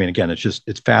 I mean, again,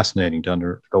 it's fascinating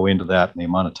to go into that and the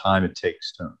amount of time it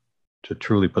takes to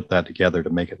truly put that together to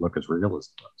make it look as real as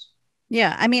it does.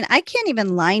 Yeah, I mean, I can't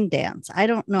even line dance. I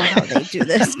don't know how they do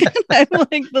this. I'm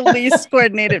like the least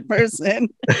coordinated person.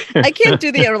 I can't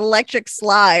do the electric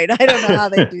slide. I don't know how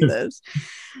they do this.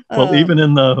 Well, even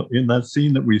in that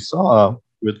scene that we saw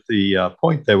with the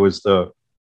point, there was the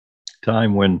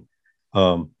time when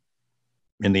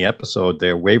in the episode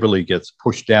there, Waverly gets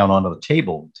pushed down onto the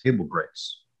table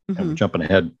breaks. Mm-hmm. And we're jumping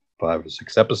ahead 5 or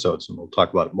 6 episodes, and we'll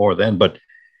talk about it more then. But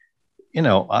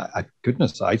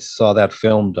I saw that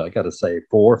filmed, I got to say,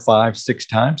 4, 5, 6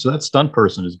 times. So that stunt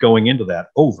person is going into that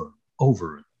over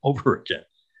and over again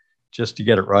just to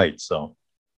get it right. So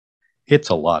it's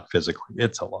a lot physically.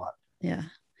 It's a lot. Yeah.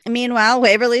 Meanwhile,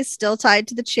 Waverly's still tied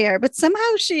to the chair, but somehow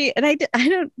I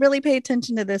don't really pay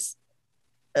attention to this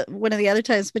one of the other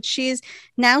times, but she's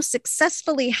now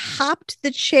successfully hopped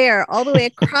the chair all the way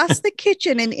across the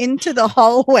kitchen and into the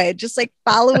hallway, just like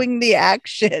following the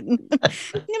action. And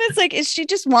it's like, is she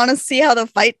just want to see how the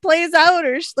fight plays out,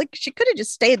 or she could have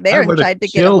just stayed there and tried to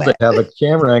get away? To have a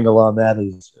camera angle on that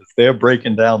is they're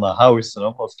breaking down the house and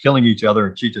almost killing each other,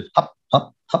 and she just hop,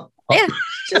 hop, hop, hop. Yeah,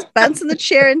 just bouncing the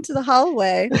chair into the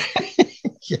hallway.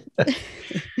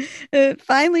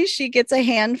 Finally, she gets a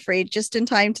hand free just in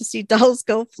time to see dolls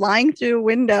go flying through a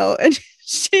window. And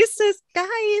she says,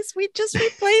 guys, we just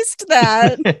replaced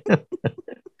that. I'm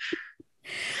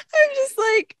just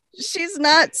like, she's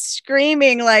not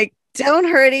screaming like, don't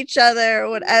hurt each other or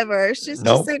whatever. She's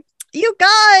just like, you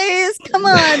guys, come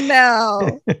on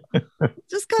now.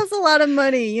 Just costs a lot of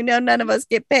money. None of us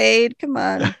get paid. Come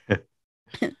on.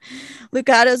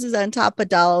 Lucados is on top of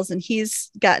dolls, and he's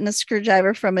gotten a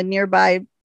screwdriver from a nearby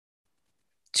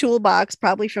toolbox,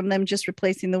 probably from them just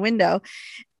replacing the window.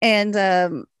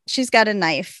 And she's got a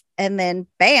knife, and then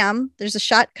bam, there's a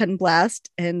shotgun blast,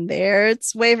 and there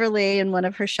it's Waverly in one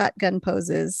of her shotgun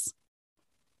poses,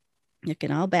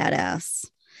 looking all badass.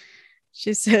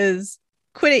 She says,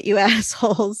 quit it, you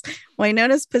assholes.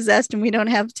 Wynona's possessed, and we don't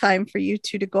have time for you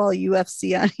two to go all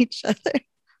UFC on each other.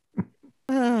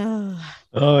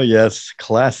 Oh, yes.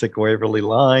 Classic Waverly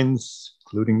lines,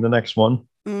 including the next one.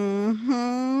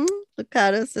 Mm-hmm.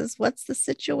 Lucado says, what's the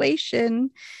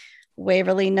situation?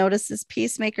 Waverly notices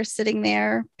Peacemaker sitting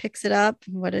there, picks it up.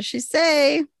 What does she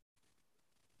say?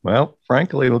 Well,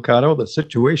 frankly, Lucado, the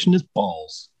situation is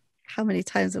balls. How many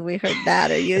times have we heard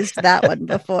that or used that one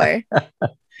before?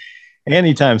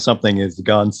 Anytime something has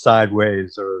gone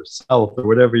sideways or south or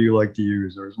whatever you like to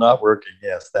use or is not working,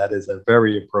 yes, that is a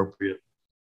very appropriate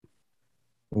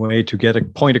way to get a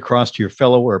point across to your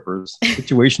fellow workers.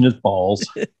 Situation is balls.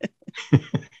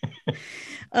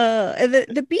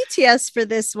 The BTS for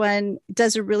this one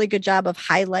does a really good job of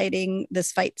highlighting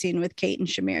this fight scene with Kate and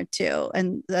Shamir too,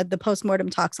 and the postmortem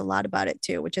talks a lot about it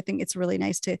too, which I think it's really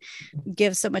nice to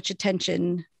give so much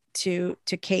attention to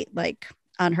Kate, like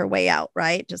on her way out,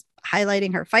 right? Just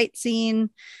highlighting her fight scene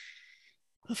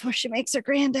before she makes her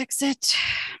grand exit.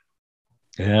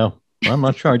 Yeah. I'm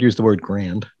not sure I'd use the word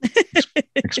grand.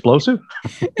 Explosive?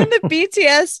 And the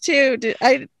BTS too.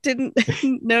 I didn't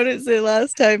notice it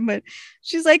last time, but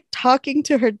she's like talking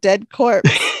to her dead corpse.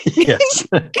 Yes.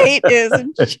 Kate is.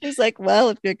 And she's like, well,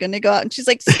 if you're going to go out, and she's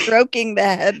like stroking the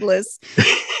headless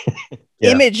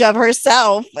image of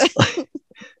herself.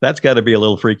 That's got to be a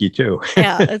little freaky too.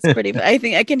 Yeah, it's pretty. I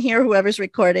think I can hear whoever's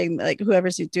recording, like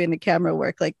whoever's doing the camera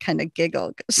work, like kind of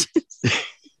giggle. It's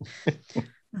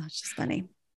just funny.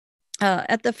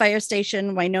 At the fire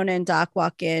station, Wynonna and Doc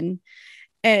walk in,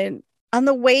 and on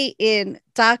the way in,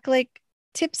 Doc like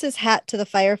tips his hat to the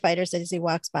firefighters as he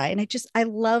walks by. And I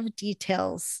love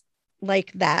details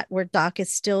like that, where Doc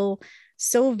is still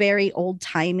so very old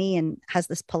timey and has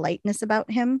this politeness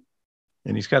about him.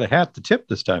 And he's got a hat to tip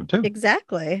this time, too.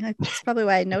 Exactly. That's probably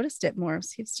why I noticed it more.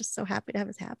 He was just so happy to have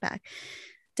his hat back.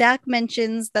 Dak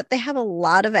mentions that they have a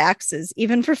lot of axes,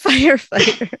 even for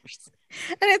firefighters.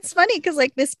 And it's funny because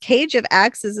like this cage of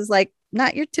axes is like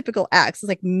not your typical axe. It's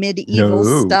like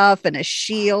medieval stuff and a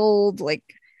shield.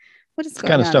 Like, what is it's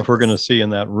going on? Kind of stuff we're going to see in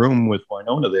that room with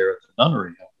Winona there at the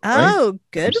nunnery. Right? Oh,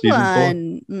 good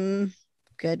one.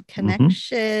 Good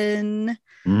connection.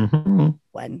 Mm-hmm.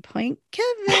 1 point,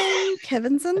 Kevin.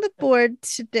 Kevin's on the board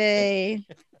today.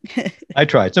 I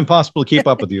try. It's impossible to keep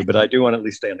up with you, but I do want to at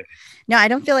least stay on the game. No, I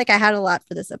don't feel like I had a lot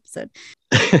for this episode.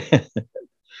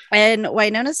 And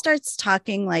Winona starts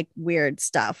talking like weird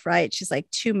stuff, right? She's like,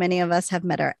 too many of us have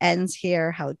met our ends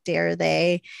here. How dare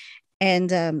they?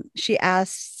 And she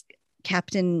asks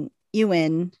Captain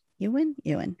Ewan,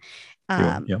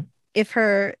 if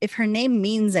her name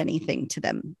means anything to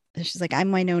them. And she's like,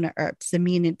 I'm Winona Earp. Does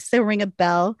it ring a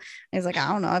bell? And he's like,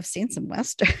 I don't know. I've seen some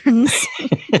Westerns.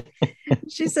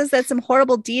 She says that some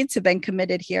horrible deeds have been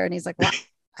committed here. And he's like, well,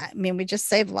 I mean, we just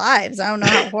saved lives. I don't know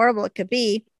how horrible it could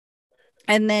be.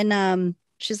 And then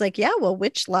she's like, yeah, well,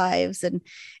 which lives? And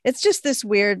it's just this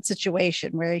weird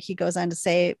situation where he goes on to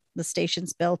say the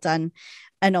station's built on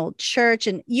an old church.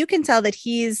 And you can tell that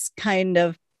he's kind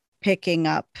of picking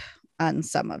up on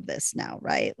some of this now,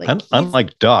 right? Like,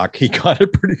 unlike Doc, he got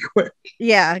it pretty quick.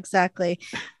 Yeah, exactly.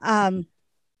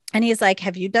 And he's like,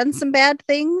 have you done some bad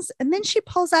things? And then she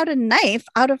pulls out a knife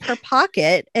out of her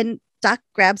pocket, and Doc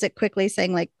grabs it quickly,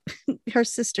 saying like, her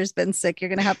sister's been sick. You're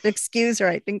going to have to excuse her.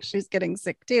 I think she's getting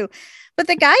sick too. But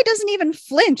the guy doesn't even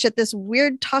flinch at this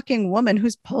weird talking woman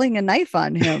who's pulling a knife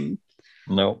on him.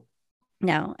 No.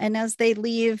 And as they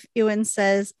leave, Ewan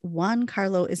says, Juan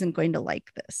Carlo isn't going to like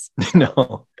this.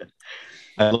 No.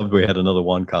 I loved we had another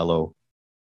Juan Carlo,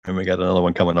 and we got another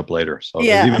one coming up later. So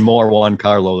there's even more Juan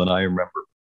Carlo than I remember.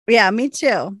 Yeah, me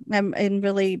too. I'm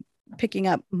really picking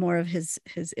up more of his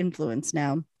influence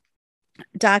now.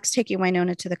 Doc's taking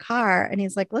Winona to the car, and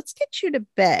he's like, let's get you to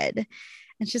bed.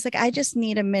 And she's like, I just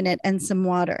need a minute and some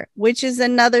water, which is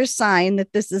another sign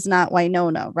that this is not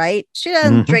Winona, right? She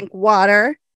doesn't drink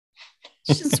water.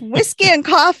 It's just whiskey and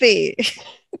coffee.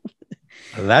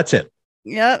 That's it.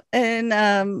 Yep.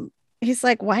 And he's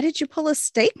like, why did you pull a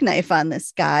steak knife on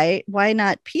this guy? Why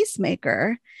not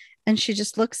Peacemaker? And she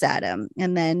just looks at him,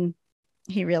 and then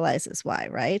he realizes why,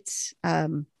 right?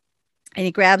 And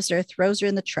he grabs her, throws her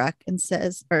in the truck, and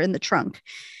says, or in the trunk,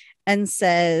 and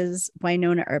says,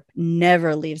 Winona Earp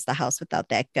never leaves the house without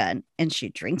that gun. And she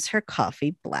drinks her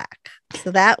coffee black.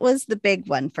 So that was the big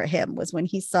one for him, was when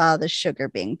he saw the sugar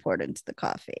being poured into the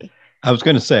coffee. I was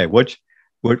going to say, which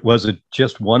was it,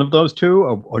 just one of those two,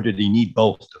 or did he need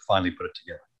both to finally put it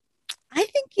together? I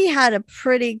think he had a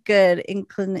pretty good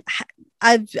inclination.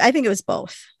 I think it was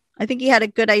both. I think he had a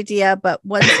good idea, but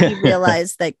once he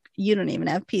realized that you don't even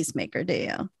have Peacemaker, do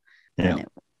you? Yeah. And it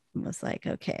was like,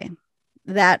 okay,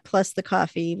 that plus the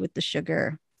coffee with the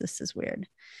sugar, this is weird.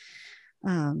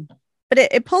 But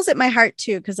it pulls at my heart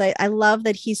too, because I love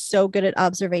that he's so good at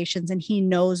observations, and he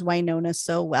knows Winona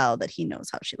so well that he knows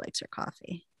how she likes her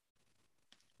coffee.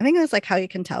 I think that's like how you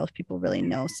can tell if people really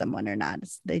know someone or not.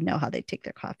 They know how they take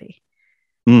their coffee.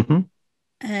 Mm-hmm.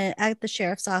 At the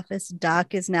sheriff's office,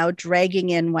 Doc is now dragging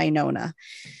in Winona.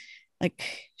 Like,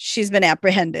 she's been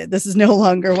apprehended. This is no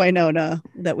longer Winona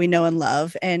that we know and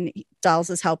love. And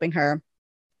Dolls is helping her.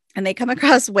 And they come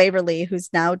across Waverly, who's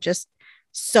now just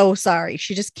so sorry.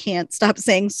 She just can't stop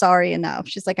saying sorry enough.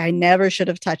 She's like, I never should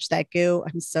have touched that goo.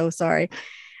 I'm so sorry.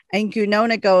 And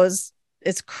Winona goes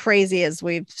as crazy as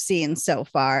we've seen so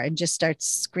far and just starts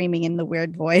screaming in the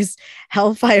weird voice,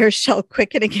 hellfire shall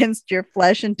quicken against your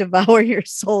flesh and devour your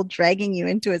soul, dragging you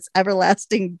into its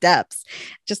everlasting depths.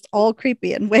 Just all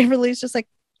creepy. And Waverly's just like,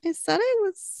 I said I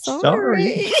was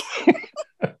sorry.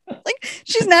 Like,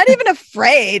 she's not even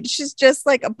afraid. She's just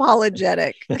like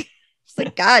apologetic. She's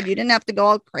like, God, you didn't have to go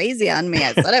all crazy on me.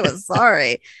 I said I was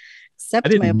sorry. Except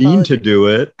I didn't mean to do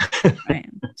it. Right.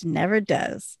 It never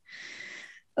does.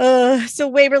 So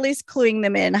Waverly's cluing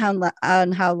them in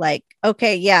on how like,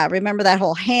 okay, yeah, remember that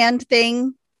whole hand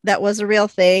thing? That was a real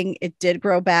thing. It did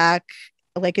grow back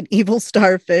like an evil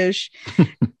starfish.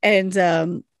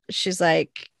 And she's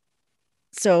like,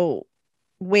 so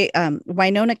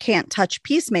Winona can't touch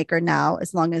Peacemaker now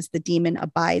as long as the demon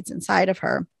abides inside of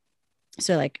her.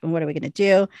 So like, what are we going to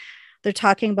do? They're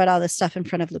talking about all this stuff in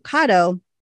front of Lucado.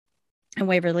 And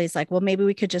Waverly's like, well, maybe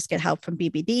we could just get help from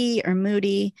BBD or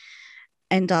Moody.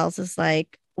 And Dolls is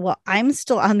like, well, I'm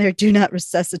still on their do not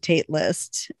resuscitate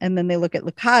list. And then they look at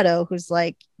Lucado, who's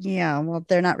like, yeah, well,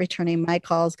 they're not returning my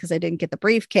calls because I didn't get the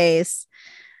briefcase.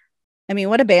 I mean,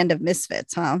 what a band of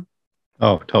misfits, huh?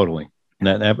 Oh, totally.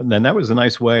 And that was a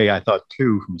nice way, I thought,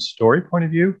 too, from a story point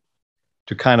of view,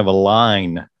 to kind of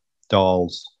align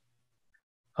Dolls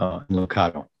and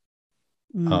Lucado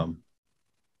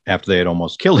after they had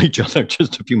almost killed each other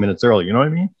just a few minutes earlier. You know what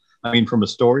I mean? I mean, from a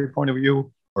story point of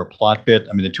view or a plot bit,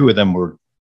 I mean, the two of them were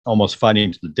almost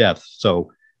fighting to the death.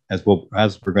 So as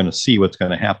we're going to see what's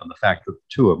going to happen, the fact that the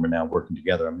two of them are now working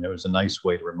together, I mean, it was a nice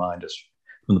way to remind us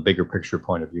from the bigger picture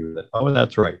point of view that, oh,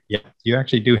 that's right. Yeah, you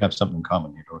actually do have something in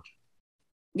common here, don't you?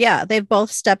 Yeah, they've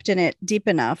both stepped in it deep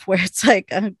enough where it's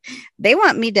like they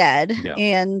want me dead,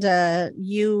 and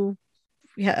you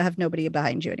have nobody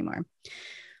behind you anymore.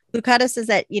 Lucado says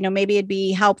that, maybe it'd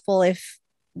be helpful if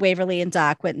Waverly and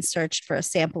Doc went and searched for a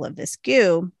sample of this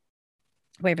goo.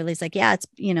 Waverly's like, yeah, it's,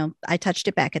 I touched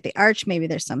it back at the arch. Maybe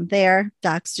there's some there.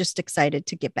 Doc's just excited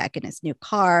to get back in his new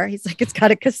car. He's like, it's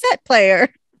got a cassette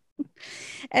player.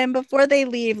 And before they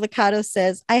leave, Lucado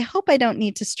says, I hope I don't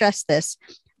need to stress this,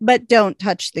 but don't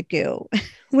touch the goo.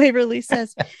 Waverly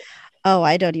says, oh,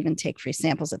 I don't even take free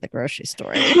samples at the grocery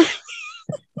store.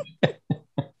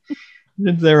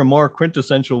 Is there a more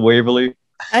quintessential Waverly?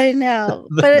 I know,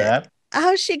 but that?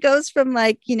 How she goes from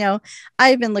like,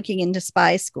 I've been looking into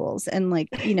spy schools and like,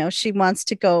 she wants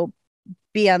to go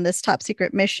be on this top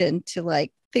secret mission to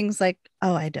like things like,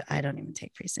 oh, I don't even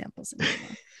take free samples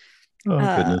anymore.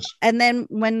 Oh, goodness. And then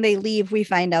when they leave, we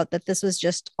find out that this was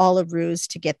just all a ruse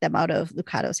to get them out of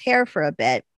Lucado's hair for a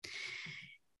bit.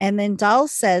 And then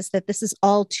Dolls says that this is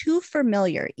all too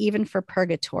familiar, even for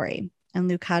purgatory. And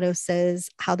Lucado says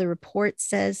how the report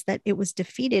says that it was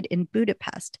defeated in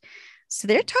Budapest. So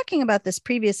they're talking about this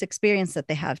previous experience that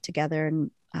they have together.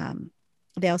 And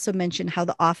they also mention how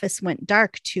the office went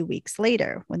dark 2 weeks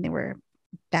later when they were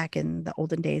back in the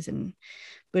olden days in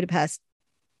Budapest.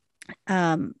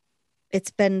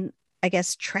 It's been, I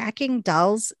guess, tracking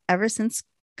Dolls ever since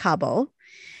Cabo.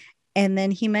 And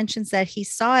then he mentions that he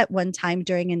saw it one time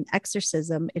during an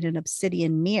exorcism in an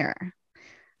obsidian mirror.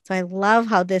 So I love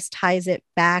how this ties it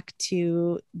back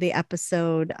to the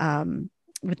episode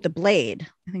with the blade.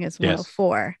 I think it's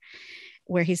 104,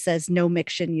 where he says, no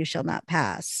miction you shall not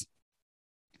pass.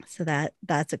 So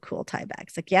that's a cool tie back.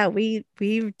 It's like, yeah, we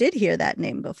did hear that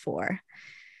name before.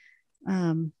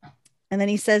 And then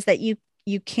he says that you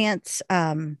can't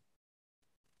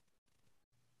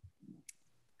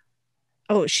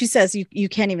she says you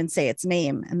can't even say its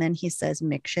name. And then he says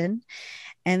miction.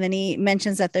 And then he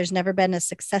mentions that there's never been a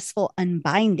successful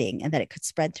unbinding and that it could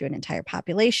spread through an entire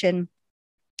population.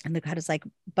 And Lucado's like,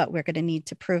 but we're going to need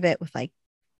to prove it with like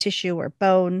tissue or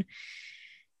bone.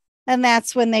 And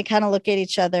that's when they kind of look at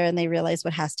each other and they realize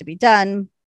what has to be done.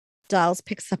 Dolls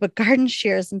picks up a garden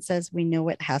shears and says, we know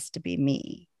it has to be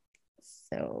me.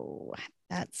 So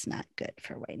that's not good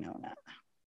for Wynonna.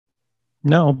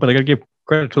 No, but I got to give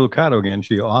credit to Lucado again.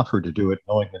 She offered to do it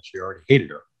knowing that she already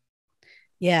hated her.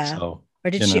 Yeah. So, or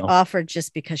did she offer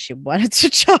just because she wanted to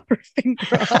chop her finger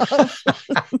off?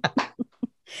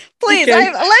 Please,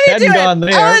 okay. let me do it. I want to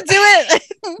do it.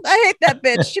 I hate that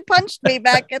bitch. She punched me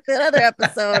back at the other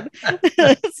episode.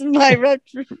 It's my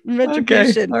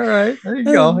retribution. Okay. All right. There you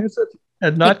go. I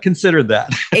had not considered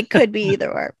that. It could be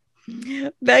either or.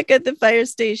 Back at the fire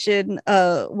station,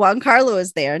 Juan Carlo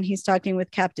is there and he's talking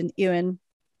with Captain Ewan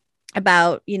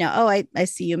about, I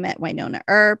see you met Wynonna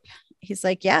Earp. He's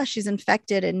like, yeah, she's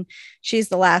infected and she's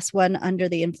the last one under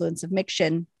the influence of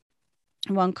miction.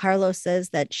 Juan Carlo says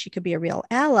that she could be a real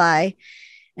ally.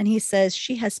 And he says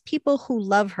she has people who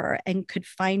love her and could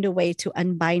find a way to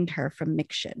unbind her from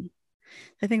miction.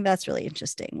 I think that's really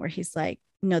interesting where he's like,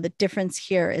 the difference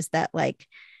here is that like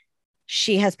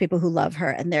she has people who love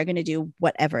her and they're going to do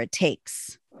whatever it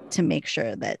takes to make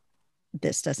sure that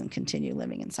this doesn't continue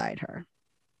living inside her.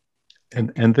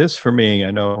 And this for me,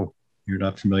 I know you're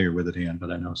not familiar with it, Anne,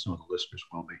 but I know some of the listeners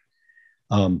will be.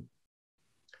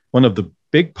 One of the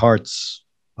big parts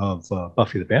of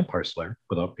Buffy the Vampire Slayer,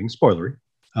 without being spoilery,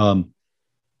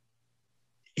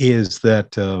 is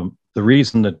that the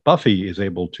reason that Buffy is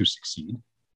able to succeed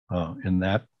in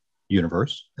that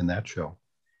universe, in that show,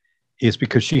 is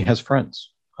because she has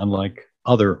friends, unlike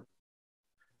other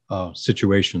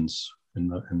situations in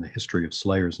the history of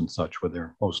Slayers and such, where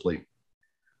they're mostly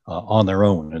on their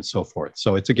own and so forth.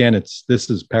 So this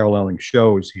is paralleling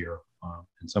shows here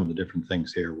and some of the different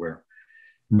things here where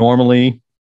normally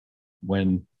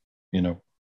when,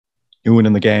 Ewan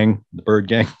and the gang, the Bird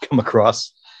gang come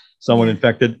across someone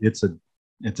infected, it's a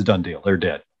done deal. They're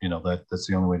dead. That's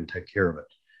the only way to take care of it.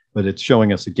 But it's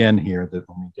showing us again here that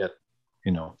when we get,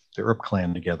 the Earp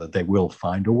clan together, they will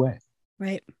find a way.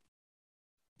 Right.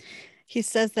 He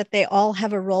says that they all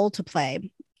have a role to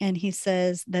play. And he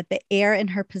says that the heir in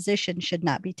her position should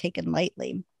not be taken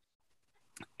lightly.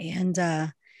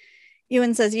 And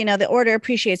Ewan says, the order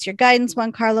appreciates your guidance,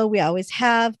 Juan Carlo. We always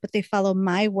have, but they follow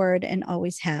my word and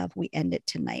always have. We end it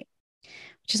tonight,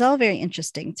 which is all very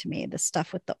interesting to me. The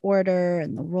stuff with the order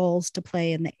and the roles to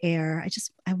play in the air.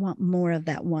 I want more of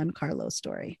that Juan Carlo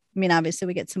story. I mean, obviously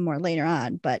we get some more later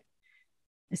on, but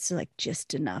it's like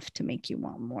just enough to make you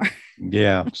want more.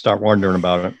 Yeah. Start wondering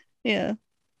about it. Yeah.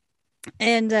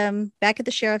 And back at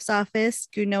the sheriff's office,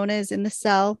 Gunona is in the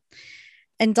cell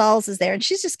and Dolls is there, and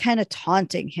she's just kind of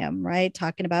taunting him, right?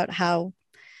 Talking about how,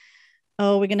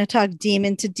 oh, we're going to talk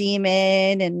demon to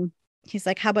demon. And he's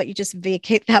like, how about you just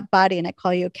vacate that body and I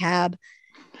call you a cab?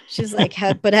 She's like,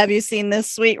 but have you seen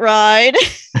this sweet ride?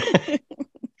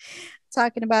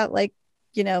 Talking about like,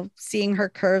 seeing her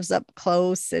curves up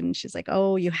close. And she's like,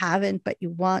 oh, you haven't, but you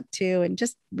want to. And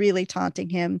just really taunting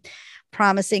him,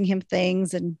 promising him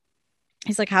things. And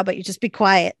he's like, how about you just be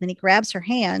quiet? And then he grabs her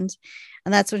hand.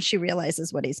 And that's when she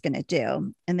realizes what he's going to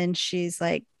do. And then she's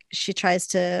like, she tries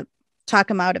to talk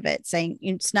him out of it, saying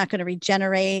it's not going to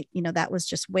regenerate. That was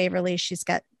just Waverly. She's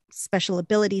got special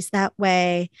abilities that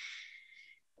way.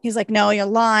 He's like, no, you're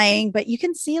lying. But you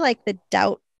can see like the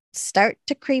doubt start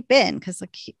to creep in because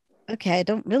like, okay, I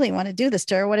don't really want to do this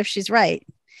to her. What if she's right?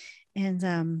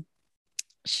 And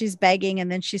she's begging.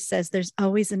 And then she says, there's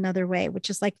always another way,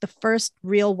 which is like the first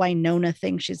real Winona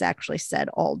thing she's actually said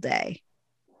all day.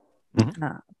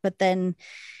 Mm-hmm. But then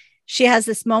she has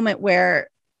this moment where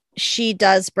she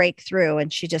does break through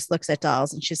and she just looks at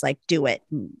Dolls and she's like, do it.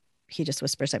 And he just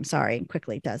whispers, I'm sorry, and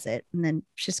quickly does it. And then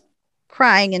she's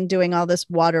crying and doing all this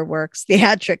waterworks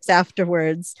theatrics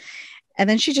afterwards. And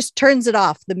then she just turns it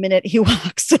off the minute he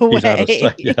walks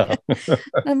away. Yeah.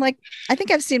 I'm like, I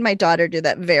think I've seen my daughter do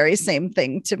that very same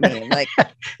thing to me. Like,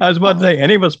 I was about to say,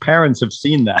 any of us parents have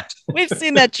seen that. We've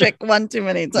seen that trick one too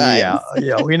many times.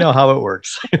 Yeah, we know how it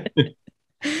works.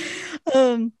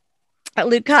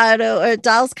 Lucado,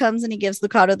 Dolls comes and he gives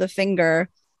Lucado the finger,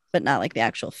 but not like the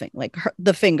actual finger, like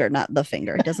the finger, not the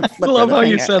finger. He doesn't flip. I love how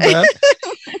you said that.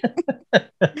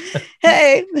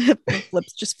 Hey,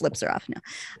 flips her off now.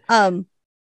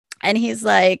 And he's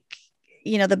like,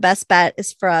 the best bet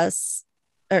is for us,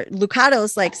 or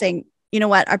Lucado's like saying, you know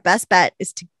what, our best bet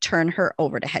is to turn her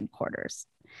over to headquarters.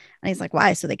 And he's like,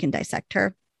 why? So they can dissect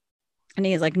her. And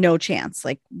he's like, no chance.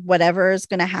 Like whatever is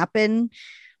going to happen,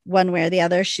 one way or the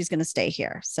other, she's going to stay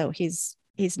here. So he's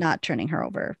not turning her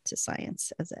over to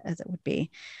science as it would be.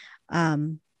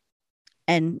 And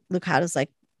Lucado's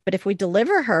like, but if we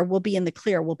deliver her, we'll be in the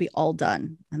clear. We'll be all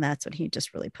done. And that's when he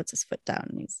just really puts his foot down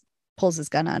and he pulls his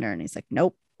gun on her. And he's like,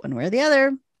 nope, one way or the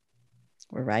other,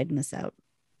 we're riding this out.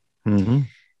 Mm-hmm.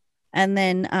 And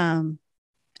then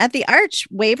at the Arch,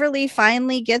 Waverly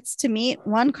finally gets to meet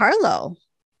Juan Carlo.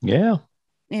 Yeah.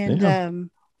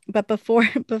 And but before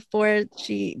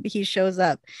he shows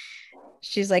up,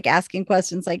 she's like asking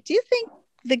questions like, do you think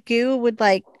the goo would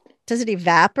like, does it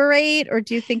evaporate or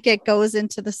do you think it goes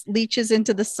into leaches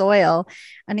into the soil?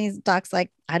 And Doc's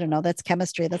like, I don't know, that's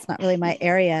chemistry, that's not really my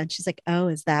area. And she's like, oh,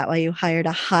 is that why you hired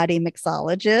a hottie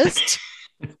mixologist?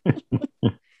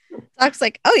 Doc's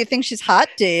like, oh, you think she's hot,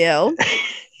 do you?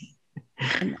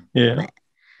 And yeah,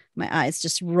 my eyes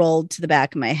just rolled to the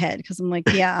back of my head because I'm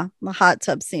like, yeah, the hot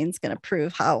tub scene's going to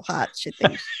prove how hot she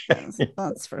thinks she is.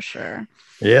 That's for sure.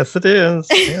 Yes, it is.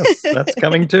 Yes, that's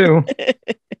coming too.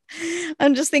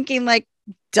 I'm just thinking, like,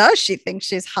 does she think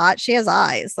she's hot? She has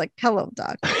eyes. Like, hello,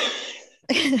 Doc.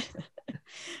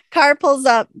 Car pulls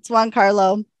up. It's Juan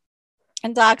Carlo.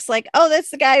 And Doc's like, oh, that's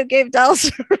the guy who gave Dolls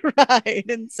a ride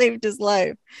and saved his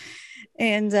life.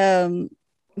 And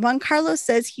Juan Carlos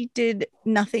says he did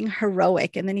nothing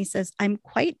heroic. And then he says, I'm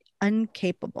quite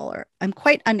incapable, or I'm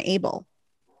quite unable,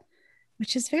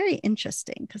 which is very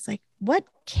interesting because, like, what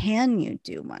can you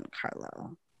do, Juan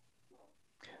Carlo?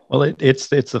 Well, it's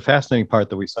the fascinating part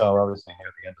that we saw obviously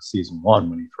at the end of season 1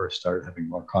 when he first started having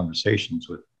more conversations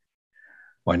with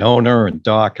Winona and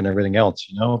Doc and everything else,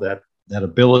 that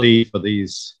ability for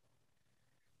these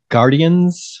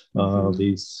guardians,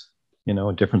 these,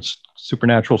 different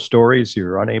supernatural stories,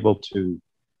 you're unable to.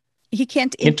 He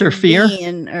can't interfere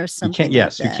or something. You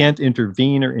can't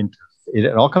intervene or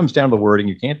it all comes down to the wording.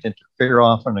 You can't interfere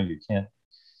often, or you can't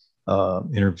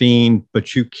intervene,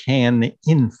 but you can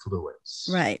influence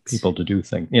people to do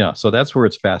things. So that's where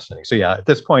it's fascinating. So at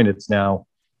this point, it's now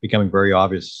becoming very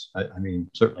obvious. I mean,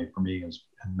 certainly for me, and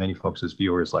many folks as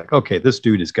viewers, like, okay, this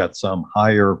dude has got some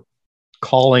higher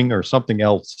calling or something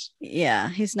else. Yeah,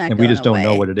 he's not. And we just don't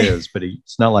know what it is, but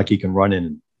it's not like he can run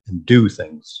in and do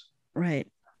things. Right.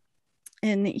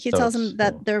 And he tells them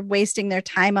that they're wasting their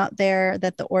time out there,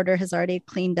 that the order has already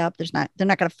cleaned up. They're not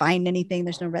going to find anything.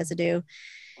 There's no residue.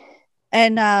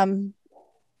 And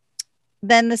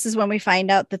then this is when we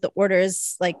find out that the order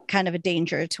is like kind of a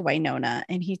danger to Winona.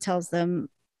 And he tells them,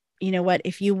 you know what,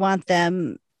 if you want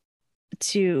them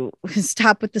to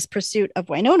stop with this pursuit of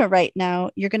Winona right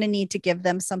now, you're going to need to give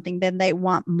them something. Then they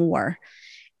want more.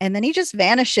 And then he just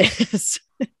vanishes.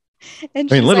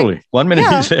 And I mean, literally, like, one minute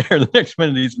he's there, the next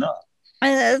minute he's not.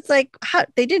 And it's like, how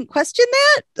they didn't question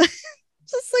that?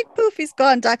 Just like poof, he's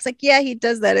gone. Doc's like, yeah, he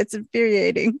does that. It's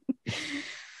infuriating.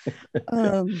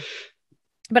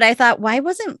 But I thought, why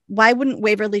wouldn't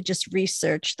Waverly just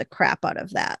research the crap out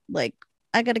of that? Like,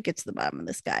 I got to get to the bottom of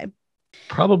this guy.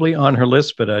 Probably on her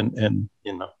list, but and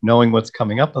you know, knowing what's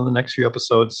coming up in the next few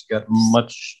episodes, got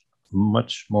much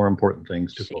more important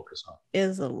things to focus on.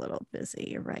 Is a little busy.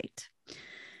 You're right.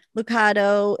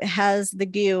 Lucado has the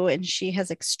goo and she has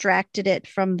extracted it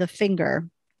from the finger.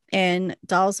 And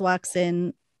Dolls walks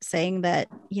in saying that,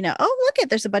 you know, oh, look,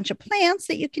 there's a bunch of plants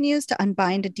that you can use to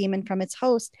unbind a demon from its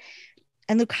host.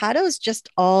 And Lucado is just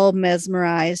all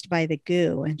mesmerized by the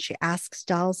goo. And she asks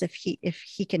Dolls if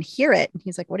he can hear it. And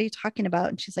he's like, what are you talking about?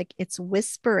 And she's like, it's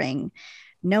whispering.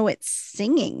 No, it's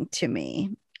singing to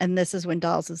me. And this is when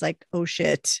Dolls is like, oh,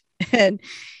 shit. And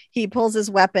he pulls his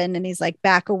weapon and he's like,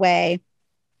 back away.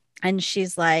 And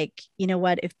she's like, you know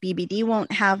what? If BBD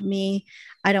won't have me,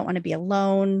 I don't want to be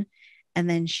alone. And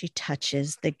then she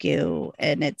touches the goo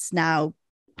and it's now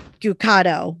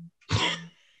Goocado.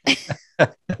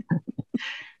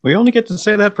 We only get to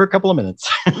say that for a couple of minutes.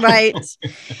 Right.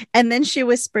 And then she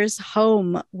whispers,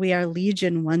 home, we are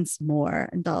Legion once more.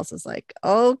 And Dolls is like,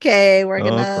 okay, we're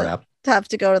going to have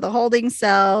to go to the holding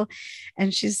cell.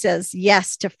 And she says,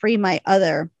 yes, to free my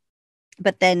other.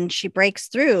 But then she breaks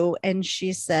through and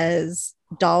she says,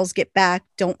 Dolls, get back.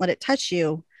 Don't let it touch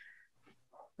you.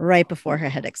 Right before her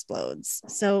head explodes.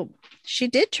 So she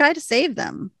did try to save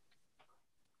them.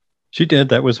 She did.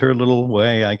 That was her little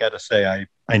way. I got to say,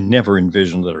 I never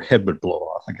envisioned that her head would blow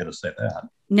off. I got to say that.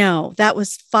 No, that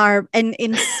was far and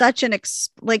in such an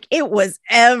like it was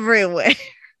everywhere.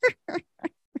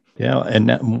 Yeah. And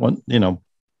that one, you know,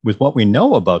 with what we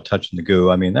know about touching the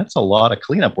goo, I mean, that's a lot of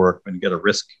cleanup work when you get a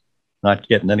risk not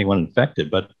getting anyone infected,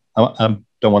 but I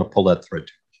don't want to pull that thread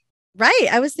too much. Right.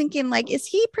 I was thinking, like, is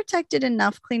he protected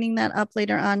enough cleaning that up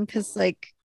later on? Because,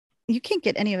 like, you can't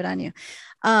get any of it on you.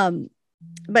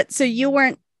 But so you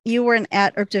weren't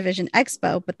at Earth Division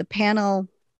Expo, but the panel,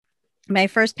 my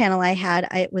first panel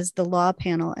it was the law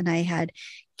panel, and I had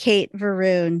Kate,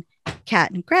 Varun, Kat,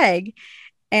 and Greg.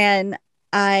 And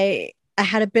I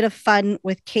had a bit of fun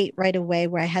with Kate right away,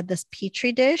 where I had this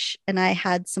petri dish and I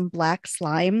had some black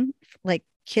slime, like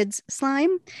kids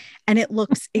slime, and it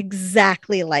looks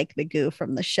exactly like the goo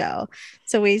from the show.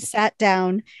 So we sat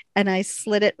down and I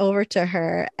slid it over to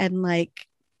her, and like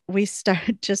when we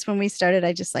started,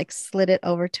 I just like slid it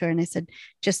over to her and I said,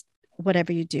 just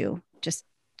whatever you do, just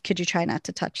could you try not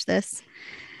to touch this?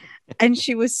 And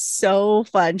she was so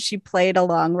fun. She played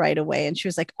along right away. And she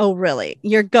was like, oh, really?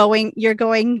 You're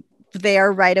going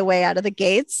there right away out of the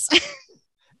gates.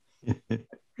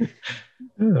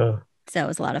 Yeah. So it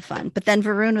was a lot of fun. But then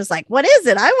Varun was like, what is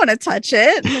it? I want to touch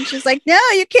it. And then she's like, no,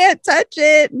 you can't touch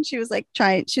it. And she was like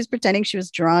she was pretending she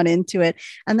was drawn into it.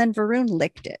 And then Varun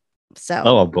licked it. So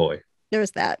oh boy. There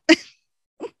was that.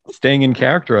 Staying in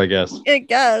character, I guess. It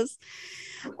does.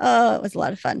 Oh, it was a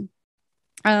lot of fun.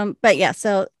 But yeah,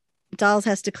 so Dolls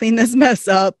has to clean this mess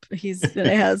up. He's in a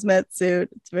hazmat suit.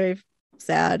 It's very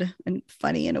sad and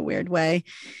funny in a weird way.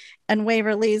 And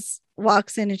Waverly's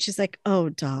walks in and she's like, oh,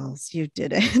 Dolls, you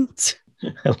didn't.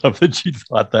 I love that she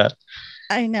thought that.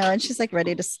 I know. And she's like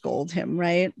ready to scold him,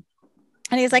 right?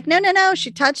 And he's like, no,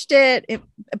 she touched it,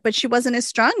 but she wasn't as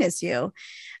strong as you.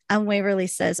 And Waverly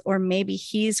says, or maybe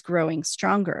he's growing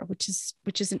stronger, which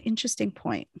is an interesting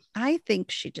point. I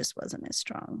think she just wasn't as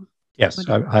strong. Yes,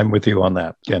 I'm with you on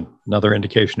that. Again, another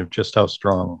indication of just how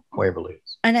strong Waverly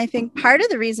is. And I think part of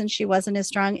the reason she wasn't as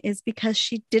strong is because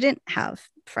she didn't have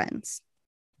friends,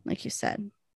 like you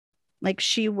said. Like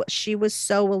she was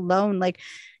so alone. Like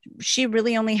she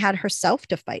really only had herself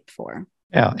to fight for.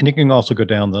 Yeah, and you can also go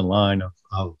down the line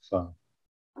of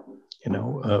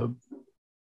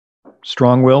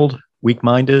strong-willed,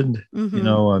 weak-minded. Mm-hmm. You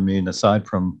know, I mean, aside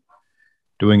from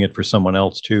doing it for someone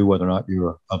else too, whether or not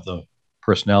you're of the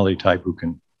personality type who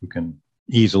can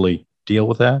easily deal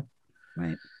with that.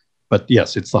 Right. But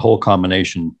yes, it's the whole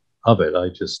combination of it. I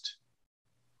just,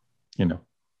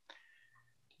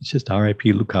 it's just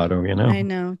R.I.P. Lucado, I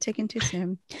know, taken too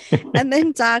soon. And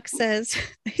then Doc says,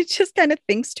 he just kind of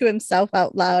thinks to himself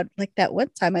out loud, like that one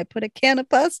time I put a can of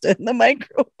pasta in the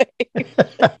microwave.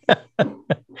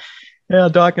 Yeah,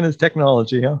 Doc and his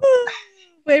technology, huh?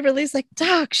 Waverly's like,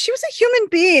 Doc, she was a human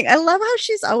being. I love how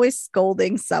she's always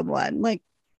scolding someone. Like,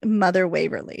 Mother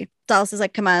Waverly. Dallas is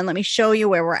like, come on, let me show you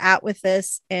where we're at with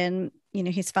this. And,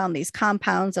 he's found these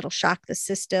compounds that'll shock the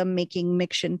system, making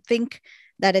Miction think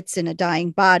that it's in a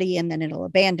dying body, and then it'll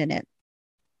abandon it.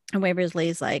 And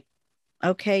Waverly's like,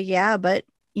 okay, yeah, but,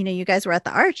 you guys were at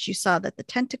the Arch. You saw that the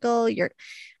tentacle,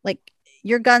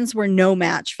 your guns were no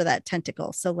match for that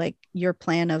tentacle. So like your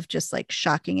plan of just like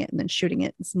shocking it and then shooting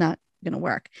it is not going to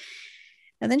work.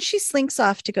 And then she slinks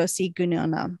off to go see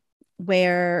Gunona,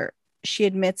 where she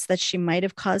admits that she might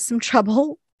have caused some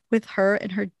trouble with her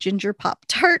and her ginger pop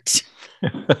tart,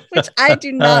 which I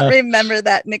do not remember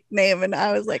that nickname. And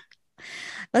I was like,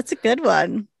 that's a good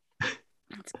one.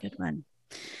 That's a good one.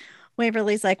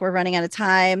 Waverly's like, we're running out of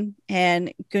time.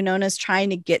 And Gunona's trying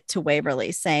to get to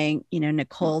Waverly saying,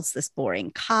 Nicole's this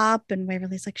boring cop. And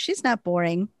Waverly's like, she's not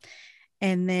boring.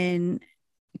 And then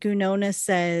Gunona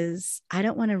says, I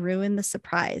don't want to ruin the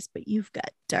surprise, but you've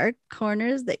got dark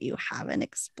corners that you haven't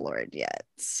explored yet.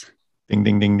 Ding,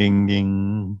 ding, ding, ding,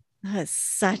 ding. That's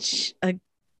such a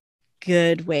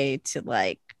good way to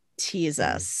like tease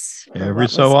us. Every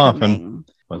so often,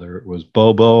 whether it was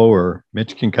Bobo or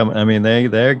Mitch can come. I mean, they're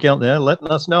letting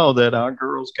us know that our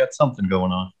girl's got something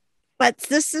going on. But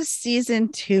this is season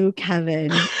 2,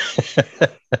 Kevin,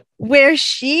 where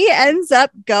she ends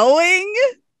up going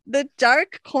the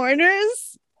dark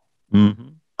corners. Mm-hmm.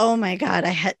 Oh my God.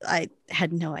 I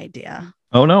had no idea.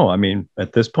 Oh no. I mean,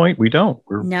 at this point we don't.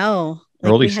 We're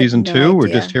early season 2. Idea. We're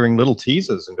just hearing little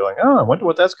teases and going, I wonder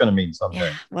what that's going to mean someday.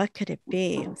 Yeah, what could it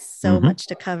be? So much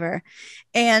to cover.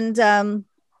 And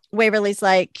Waverly's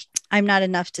like, I'm not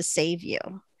enough to save you.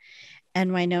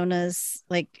 And Wynona's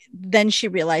like, then she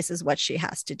realizes what she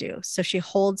has to do. So she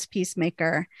holds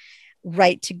Peacemaker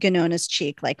right to Gunona's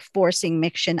cheek, like forcing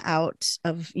Miction out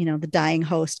of, the dying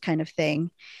host kind of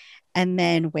thing. And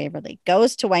then Waverly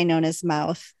goes to Wynona's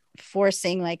mouth,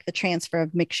 forcing like the transfer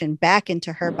of Miction back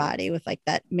into her body with like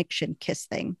that Miction kiss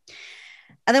thing.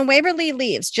 And then Waverly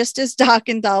leaves just as Doc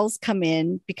and Dolls come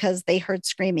in because they heard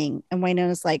screaming. And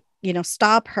Wynona's like,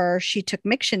 stop her. She took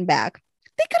Miction back.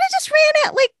 They could have just ran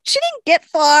out. Like, she didn't get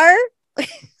far. They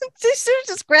should have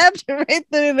just grabbed her right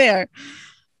through there.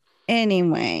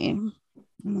 Anyway,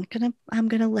 I'm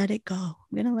gonna let it go.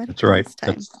 I'm gonna let it go. That's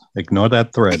right. Ignore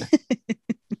that thread.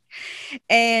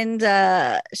 And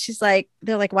they're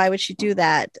like, why would she do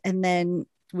that? And then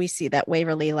we see that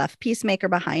Waverly left Peacemaker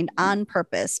behind on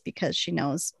purpose because she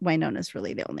knows Wynona's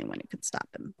really the only one who could stop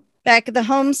him. Back at the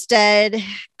homestead,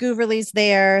 Gooverly's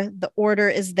there. The Order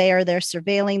is there. They're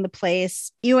surveilling the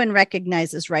place. Ewan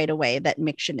recognizes right away that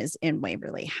Miction is in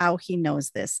Waverly. How he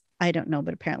knows this, I don't know,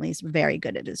 but apparently he's very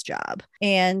good at his job.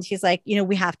 And he's like,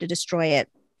 we have to destroy it.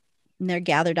 And they're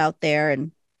gathered out there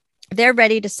and they're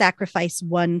ready to sacrifice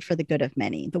one for the good of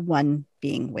many, the one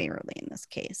being Waverly in this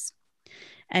case.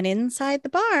 And inside the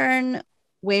barn,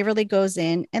 Waverly goes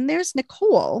in and there's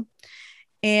Nicole.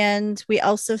 And we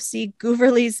also see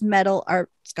Gooverly's metal art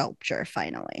sculpture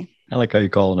finally. I like how you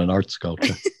call it an art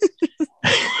sculpture.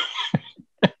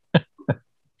 I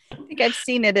think I've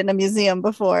seen it in a museum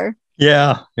before.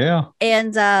 Yeah.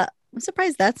 And I'm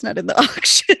surprised that's not in the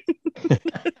auction.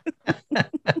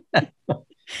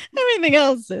 Everything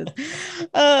else is.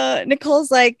 Nicole's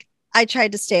like, I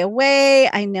tried to stay away.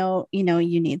 I know,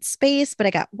 you need space, but I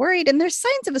got worried. And there's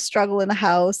signs of a struggle in the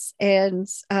house. And,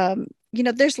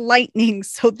 there's lightning.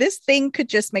 So this thing could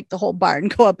just make the whole barn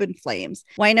go up in flames.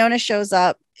 Wynonna shows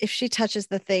up. If she touches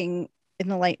the thing in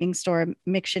the lightning storm,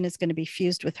 Miction is going to be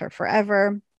fused with her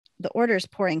forever. The Order is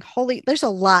pouring there's a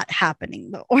lot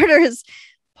happening. The Order is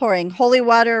pouring holy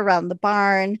water around the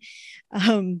barn.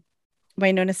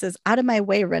 Wynonna says, out of my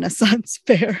way, Renaissance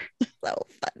Fair. So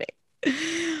funny.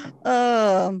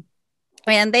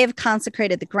 And they've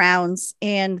consecrated the grounds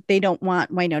and they don't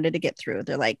want Wynonna to get through.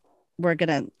 They're like, we're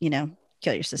gonna,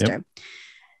 kill your sister. Yep.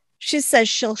 She says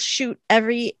she'll shoot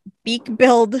every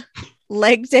beak-billed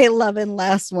leg day loving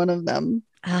last one of them.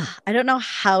 I don't know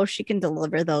how she can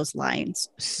deliver those lines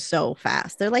so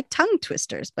fast. They're like tongue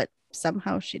twisters, but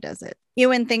somehow she does it.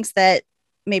 Ewan thinks that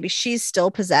maybe she's still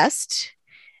possessed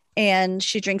and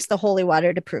she drinks the holy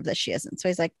water to prove that she isn't. So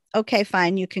he's like, okay,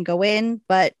 fine, you can go in,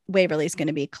 but Waverly's going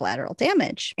to be collateral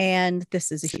damage. And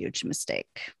this is a huge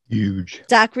mistake. Huge.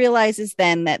 Doc realizes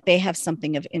then that they have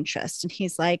something of interest. And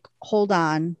he's like, hold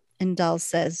on. And Dolls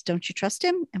says, don't you trust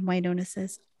him? And Wynonna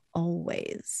says,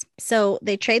 always. So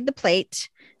they trade the plate,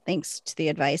 thanks to the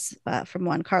advice from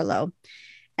Juan Carlo.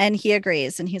 And he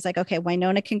agrees. And he's like, okay,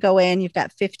 Wynonna can go in. You've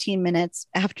got 15 minutes.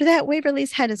 After that,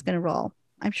 Waverly's head is going to roll.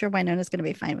 I'm sure Wynonna's going to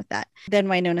be fine with that. Then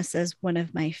Wynonna says one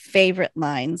of my favorite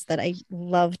lines that I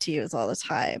love to use all the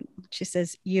time. She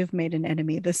says, you've made an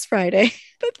enemy this Friday.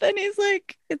 But then he's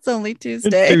like, it's only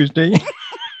Tuesday. It's Tuesday.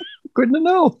 Couldn't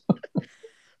know.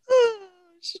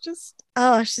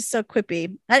 She's so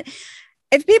quippy.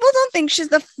 If people don't think she's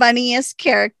the funniest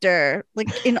character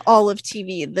like in all of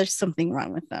TV, there's something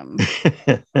wrong with them.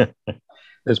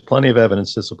 There's plenty of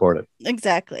evidence to support it.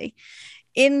 Exactly.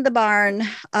 In the barn,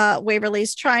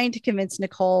 Waverly's trying to convince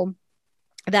Nicole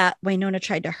that Wynonna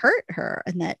tried to hurt her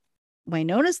and that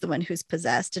Wynona's the one who's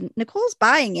possessed, and Nicole's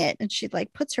buying it, and she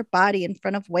like puts her body in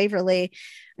front of Waverly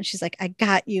and she's like, I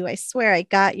got you, I swear I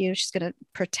got you. She's gonna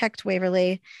protect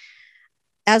Waverly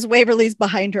as Waverly's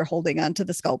behind her holding onto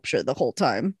the sculpture the whole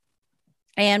time.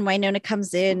 And Wynonna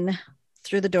comes in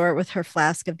through the door with her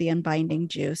flask of the unbinding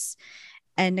juice,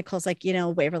 and Nicole's like,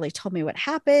 Waverly told me what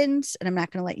happened and I'm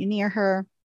not going to let you near her.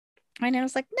 And I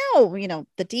was like, no,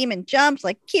 the demon jumped,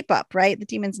 like, keep up, right? The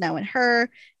demon's now in her.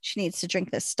 She needs to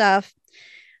drink this stuff.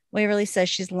 Waverly says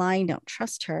she's lying. Don't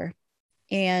trust her.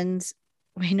 And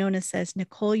Wynonna says,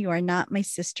 Nicole, you are not my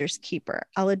sister's keeper.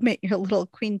 I'll admit you're a little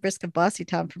Queen Brisk of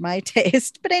Bossytown for my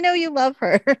taste, but I know you love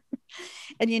her.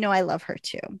 And I love her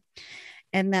too.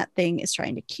 And that thing is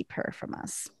trying to keep her from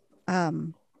us.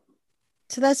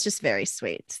 So that's just very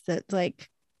sweet. That, like,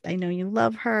 I know you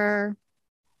love her.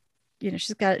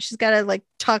 She's got to like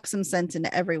talk some sense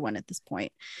into everyone at this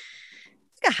point.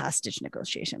 It's like a hostage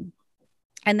negotiation.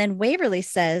 And then Waverly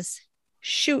says,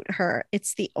 shoot her.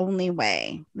 It's the only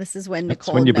way. This is when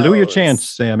Nicole when you knows. blew your chance,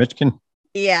 Sam Mitchkin.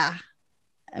 Yeah.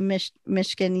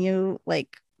 Michigan, you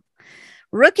like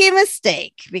rookie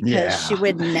mistake, because she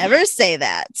would never say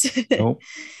that. Nope.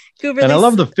 And I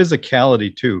love the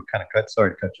physicality too.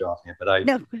 Sorry to cut you off here, but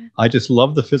I just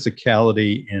love the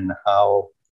physicality in how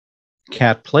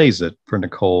Kat plays it for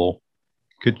Nicole.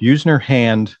 Could use her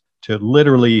hand to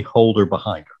literally hold her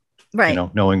behind her. Right.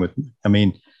 Knowing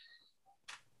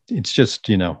it's just,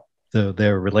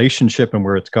 their relationship and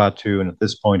where it's got to, and at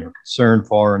this point her concern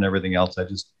for her and everything else.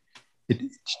 It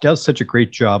does such a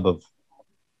great job of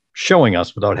showing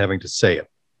us without having to say it.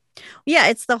 Yeah,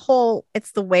 it's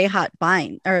the way hot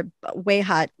bind, or way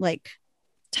hot like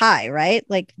tie, right?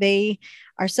 Like they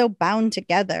are so bound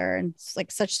together and it's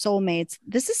like such soulmates.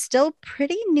 This is still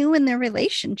pretty new in their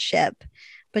relationship,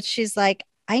 but she's like,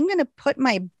 I'm gonna put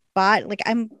my body, like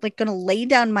I'm like gonna lay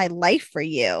down my life for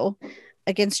you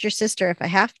against your sister if I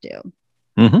have to.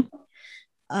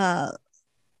 Mm-hmm.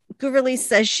 Gooverly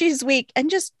says she's weak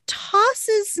and just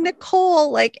tosses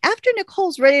Nicole. Like, after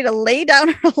Nicole's ready to lay down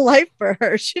her life for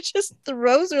her, she just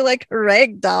throws her like a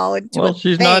rag doll into a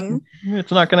she's thing.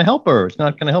 It's not going to help her. It's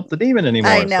not going to help the demon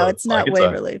anymore. I know, so it's not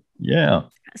Waverly. Yeah.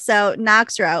 So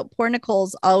knocks her out. Poor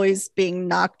Nicole's always being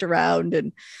knocked around.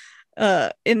 And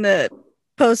in the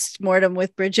post-mortem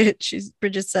with Bridget,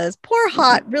 Bridget says, poor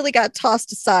Hot really got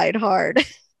tossed aside hard.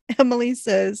 Emily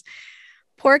says,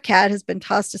 poor Kat has been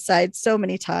tossed aside so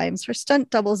many times. Her stunt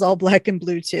double's all black and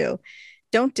blue too.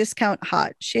 Don't discount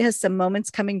Hot. She has some moments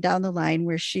coming down the line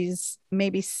where she's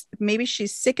maybe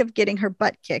she's sick of getting her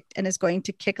butt kicked and is going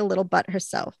to kick a little butt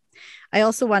herself. I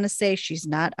also want to say she's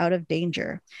not out of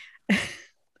danger.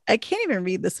 I can't even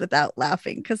read this without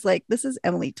laughing, because like, this is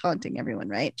Emily taunting everyone,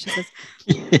 right? She says,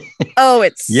 oh,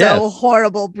 it's so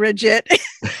horrible, Bridget.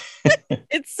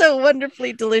 It's so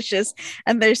wonderfully delicious.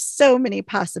 And there's so many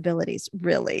possibilities,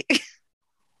 really. But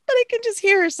I can just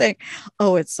hear her saying,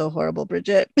 oh, it's so horrible,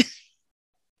 Bridget.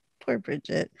 Poor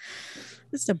Bridget.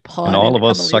 Just a pawn. And all of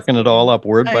us sucking it all up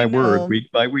word by word,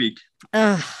 week by week.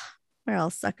 We're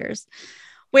all suckers.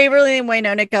 Waverly and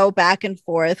Wynonna go back and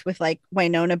forth with like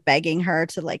Wynonna begging her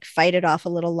to like fight it off a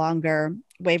little longer.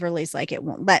 Waverly's like, it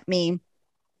won't let me.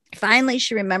 Finally,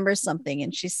 she remembers something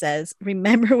and she says,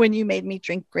 remember when you made me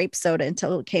drink grape soda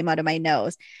until it came out of my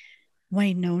nose?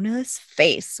 Wynonna's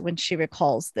face when she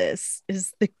recalls this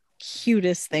is the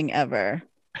cutest thing ever.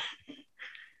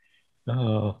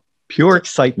 Oh, pure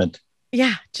excitement.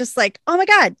 Yeah, just like, oh my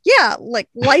God. Yeah, like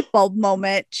light bulb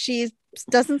moment. She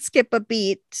doesn't skip a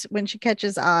beat when she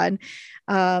catches on.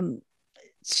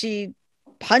 She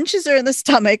punches her in the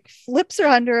stomach, flips her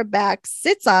onto her back,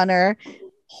 sits on her,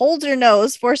 holds her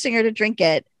nose, forcing her to drink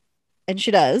it. And she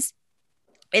does,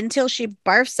 until she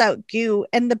barfs out goo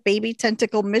and the baby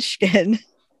tentacle Michigan.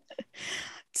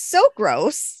 So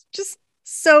gross. Just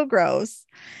so gross.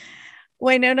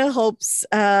 Wynonna hopes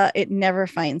it never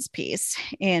finds peace,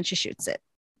 and she shoots it.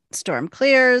 Storm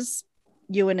clears.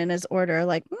 Ewan and his order are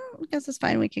like, I guess it's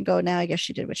fine. We can go now. I guess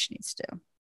she did what she needs to.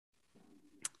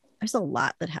 There's a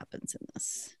lot that happens in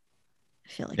this. I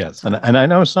feel like. Yes. And I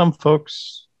know some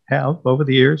folks have over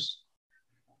the years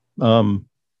wondered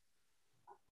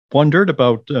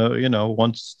about,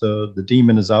 once the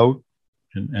demon is out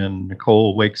and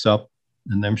Nicole wakes up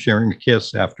and them sharing a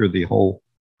kiss after the whole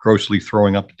grossly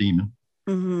throwing up the demon.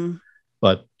 Mm-hmm.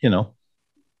 But,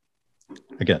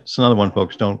 again, it's another one,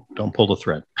 folks. Don't pull the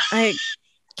thread. I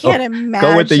can't imagine.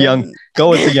 Go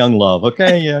with the young love.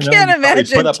 Okay. Yeah. Can't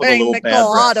imagine turning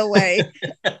Nicole Haught away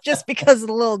just because of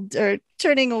the little, or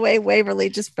turning away Waverly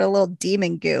just for a little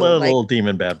demon goo. Little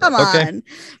demon bad breath. Come on.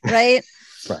 Right.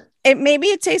 Right. Maybe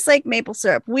it tastes like maple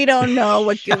syrup. We don't know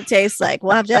what goo tastes like.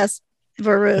 We'll have to ask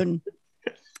Varun.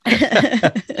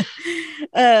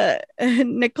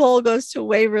 Nicole goes to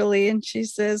Waverly and she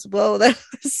says, "Whoa, that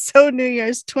was so New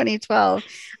Year's 2012.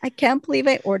 I can't believe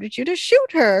I ordered you to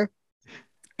shoot her."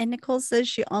 And Nicole says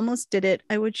she almost did it.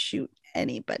 I would shoot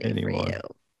anybody for you.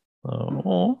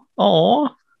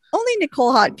 Oh. Only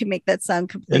Nicole Haught can make that sound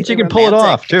completely. And she can romantic. pull it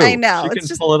off too. I know. She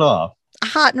can pull it off.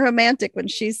 Hot and romantic when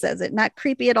she says it, not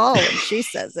creepy at all when she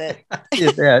says it.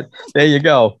 There you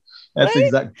go. That's Right?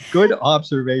 exact. Good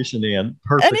observation, Ann.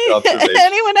 Perfect observation.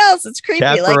 Anyone else, it's creepy.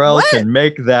 Cat Like, Burrell what? can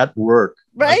make that work.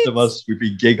 Right? Most of us would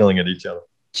be giggling at each other.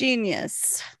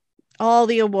 Genius. All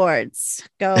the awards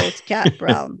go to Cat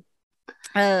Burrell.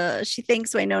 She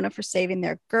thanks Wynonna for saving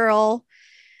their girl.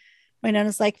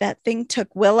 Wynona's like, "That thing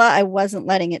took Willa. I wasn't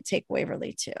letting it take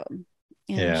Waverly too."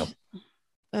 And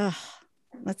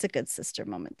that's a good sister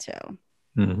moment too.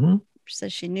 Mm-hmm. She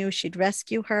says she knew she'd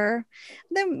rescue her.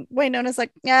 And then Wynona's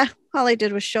like, "Yeah, all I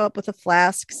did was show up with a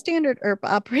flask. Standard ERP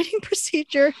operating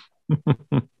procedure."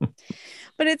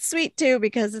 But it's sweet too,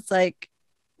 because it's like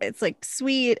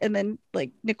sweet, and then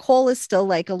like Nicole is still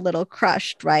like a little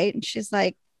crushed, right? And she's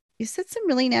like, "You said some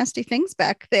really nasty things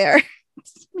back there."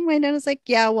 And Wynona's like,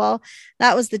 "Yeah, well,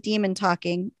 that was the demon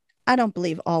talking. I don't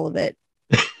believe all of it."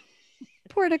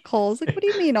 Poor Nicole's like, "What do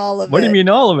you mean all of it?" What do you mean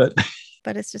all of it?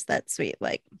 But it's just that sweet,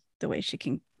 like the way she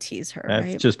can tease her. That's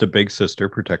right? just a big sister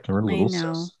protecting her little I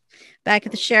know. sis. Back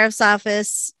at the sheriff's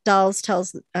office, Dolls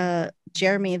tells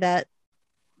Jeremy that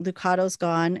Lucato's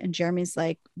gone, and Jeremy's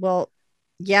like, "Well,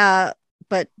 yeah,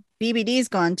 but BBD's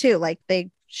gone too. Like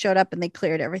they showed up and they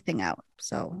cleared everything out.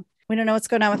 So we don't know what's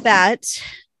going on with that."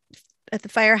 At the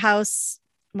firehouse,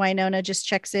 Wynonna just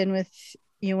checks in with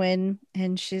Ewan,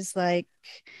 and she's like,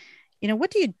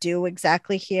 "What do you do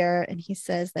exactly here?" And he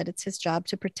says that it's his job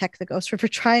to protect the Ghost River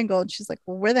Triangle. And she's like,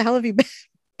 "Well, where the hell have you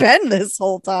been this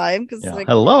whole time?" Because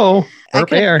hello, I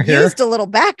could have used a little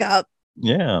backup.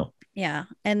 Yeah.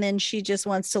 And then she just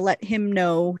wants to let him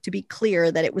know, to be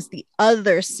clear, that it was the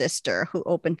other sister who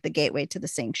opened the gateway to the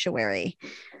sanctuary.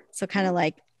 So kind of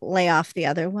like lay off the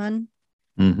other one.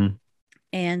 Mm-hmm.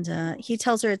 And he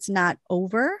tells her it's not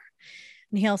over.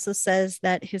 And he also says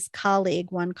that his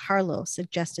colleague, Juan Carlos,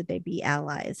 suggested they be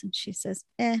allies. And she says,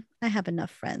 I have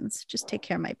enough friends. Just take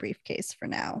care of my briefcase for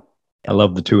now. I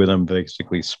love the two of them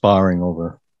basically sparring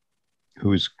over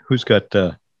who's got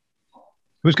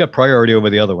priority over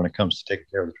the other when it comes to taking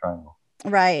care of the triangle.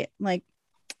 Right. Like,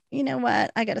 you know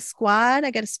what? I got a squad.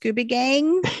 I got a Scooby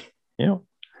gang. You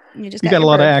got a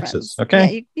lot of axes. Friends.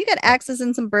 Okay. Yeah, you got axes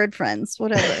and some bird friends,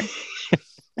 whatever.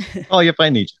 Oh, yep, I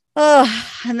need you. Oh,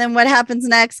 and then what happens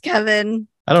next, Kevin?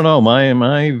 I don't know.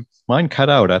 Mine cut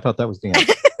out. I thought that was the end.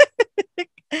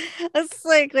 It's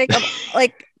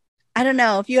like I don't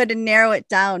know, if you had to narrow it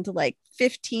down to like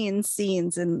 15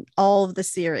 scenes in all of the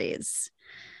series.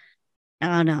 I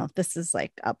don't know. This is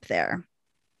like up there.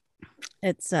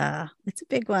 It's a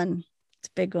big one. It's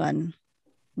a big one.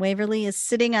 Waverly is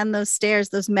sitting on those stairs,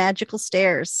 those magical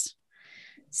stairs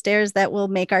that will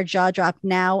make our jaw drop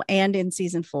now and in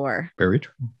season 4. Very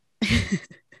true.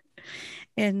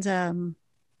 And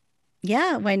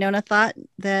Wynonna thought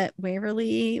that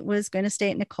Waverly was going to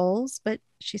stay at Nicole's, but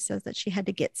she says that she had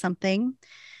to get something,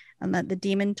 and that the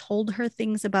demon told her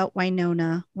things about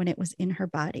Wynonna when it was in her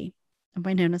body. And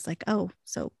Wynonna's like, "Oh,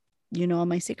 so you know all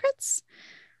my secrets?"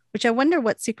 Which I wonder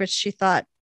what secrets she thought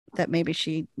that maybe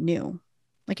she knew.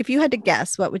 Like, if you had to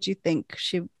guess, what would you think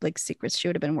secrets she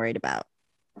would have been worried about?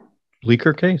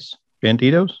 Bleecker case,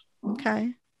 Banditos.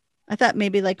 Okay. I thought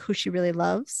maybe like who she really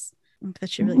loves, that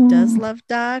she really does love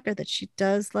Doc, or that she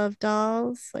does love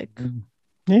Dolls. Like,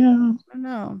 yeah, I don't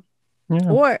know.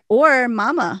 Yeah. Or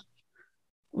Mama.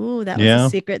 Ooh, that was a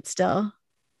secret still.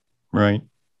 Right.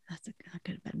 That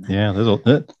could have been that. Yeah,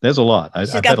 there's a lot.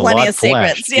 She's got plenty of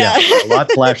secrets. Yeah. A lot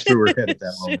flashed through her head at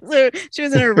that moment. She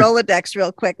was in her Rolodex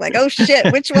real quick, like, oh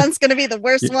shit, which one's going to be the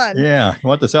worst one? Yeah. You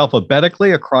want this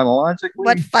alphabetically or chronologically?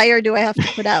 What fire do I have to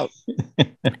put out?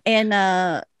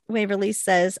 And Waverly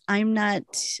says, "I'm not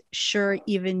sure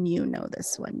even you know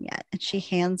this one yet." And she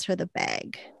hands her the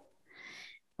bag.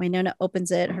 Wynonna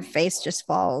opens it. Her face just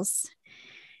falls.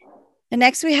 And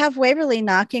next we have Waverly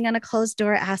knocking on a closed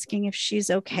door, asking if she's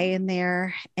okay in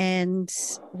there, and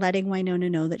letting Wynonna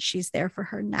know that she's there for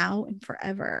her now and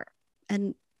forever.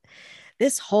 And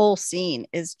this whole scene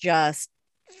is just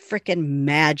freaking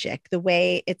magic. The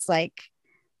way it's like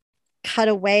cut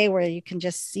away where you can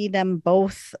just see them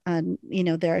both on,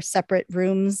 there are separate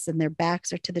rooms and their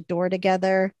backs are to the door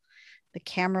together. The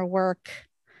camera work,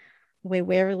 the way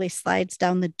Waverly slides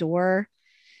down the door.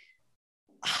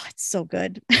 Oh, it's so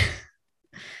good.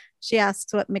 She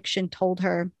asks what McShin told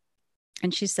her,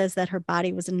 and she says that her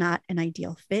body was not an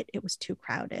ideal fit. It was too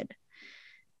crowded.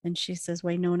 And she says,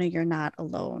 Wynonna, you're not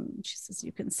alone. She says,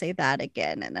 you can say that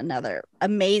again. And another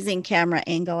amazing camera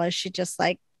angle as she just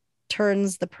like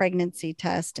turns the pregnancy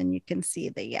test and you can see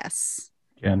the yes.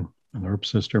 Again, an Earp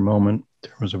sister moment.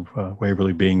 There was a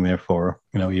Waverly being there for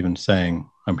her, even saying,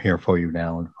 I'm here for you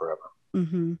now and forever.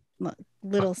 Mm-hmm.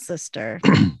 Little sister.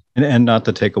 And not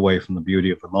to take away from the beauty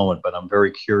of the moment, but I'm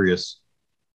very curious.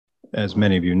 As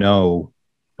many of you know,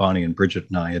 Bonnie and Bridget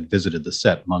and I had visited the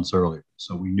set months earlier,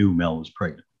 so we knew Mel was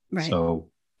pregnant. Right. So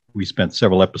we spent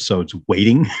several episodes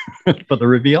waiting for the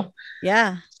reveal.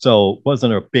 Yeah. So it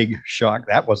wasn't a big shock.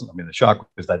 The shock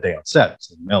was that day on set.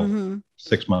 So Mel,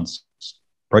 6 months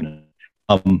pregnant.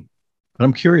 But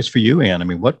I'm curious for you, Anne. I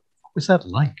mean, what was that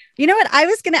like? You know what? I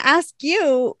was going to ask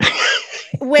you.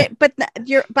 Wait, but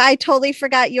I totally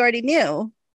forgot you already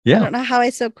knew. Yeah. I don't know how I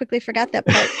so quickly forgot that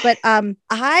part, but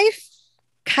I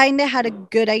kind of had a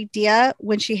good idea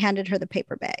when she handed her the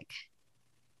paper bag.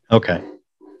 Okay.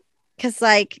 Because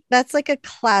like that's like a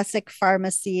classic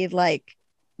pharmacy, like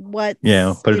what?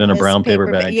 Yeah, put it in a brown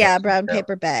paper bag. Yeah, brown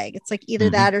paper bag. It's like either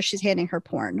that or she's handing her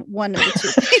porn. One of the two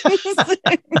things.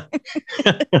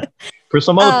 For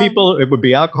some other people, it would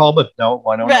be alcohol, but no,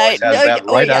 Wynonna always has that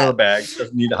out of her bag. She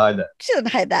doesn't need to hide that. She doesn't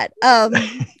hide that.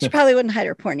 She probably wouldn't hide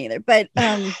her porn either. But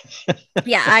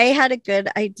yeah, I had a good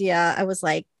idea. I was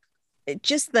like,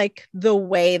 just like the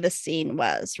way the scene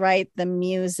was, right? The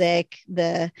music,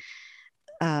 the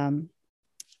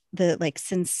like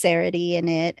sincerity in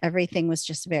it, everything was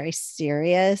just very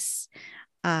serious.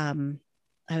 I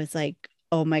was like,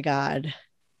 oh my God,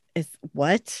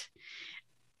 what?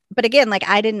 But again, like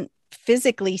I didn't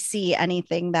physically see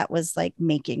anything that was like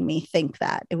making me think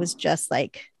that. It was just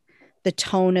like the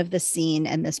tone of the scene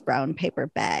and this brown paper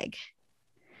bag.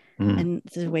 And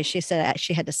the way she said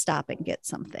she had to stop and get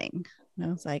something. And I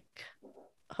was like,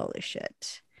 holy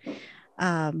shit.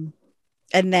 And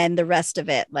then the rest of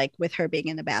it, like with her being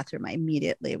in the bathroom, I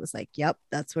immediately was like, yep,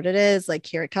 that's what it is. Like,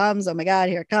 here it comes. Oh my God,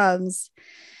 here it comes.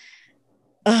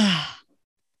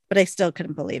 But I still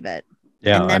couldn't believe it.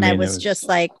 Yeah. And then I was just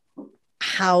like,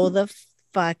 how the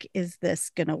fuck is this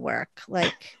gonna work?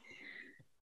 Like,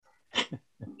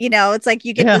 it's like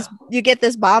you get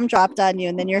this bomb dropped on you,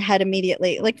 and then your head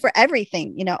immediately, like for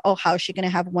everything, oh, how is she gonna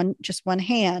have just one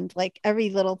hand? Like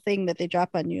every little thing that they drop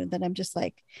on you. And then I'm just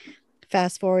like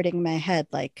fast forwarding in my head,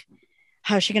 like,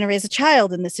 how is she gonna raise a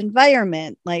child in this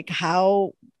environment? Like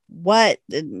what?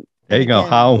 And there you go.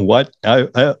 How, what? Speaking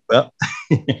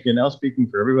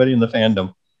for everybody in the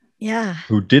fandom. Yeah.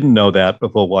 Who didn't know that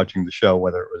before watching the show,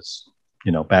 whether it was,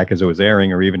 back as it was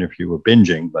airing or even if you were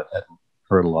binging, but hadn't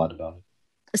heard a lot about it.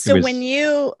 So so then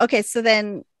you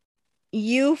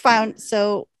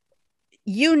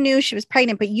you knew she was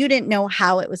pregnant, but you didn't know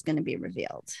how it was going to be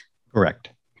revealed. Correct.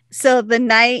 So the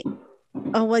night,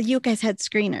 you guys had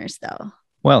screeners though.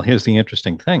 Well, here's the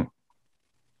interesting thing.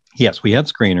 Yes, we had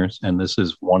screeners, and this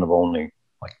is one of only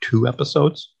like 2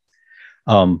 episodes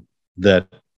that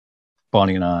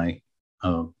Bonnie and I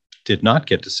did not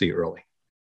get to see early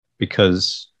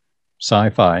because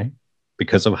Sci-Fi,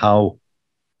 because of how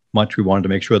much we wanted to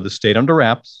make sure this stayed under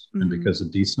wraps, and because a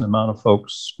decent amount of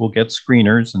folks will get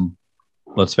screeners. And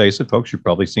let's face it, folks, you've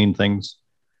probably seen things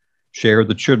shared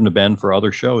that shouldn't have been for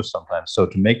other shows sometimes. So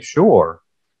to make sure,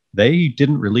 they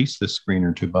didn't release this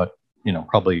screener to but,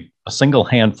 probably a single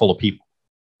handful of people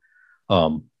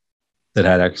that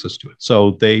had access to it.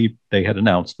 So they had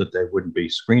announced that there wouldn't be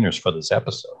screeners for this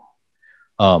episode.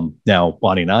 Now,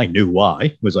 Bonnie and I knew why.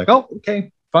 It was like, oh,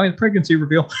 okay, fine, pregnancy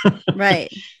reveal. Right.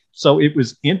 So it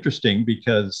was interesting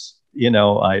because,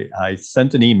 I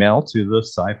sent an email to the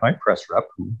Sci-Fi press rep,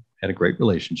 who had a great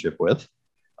relationship with,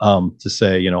 to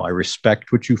say, I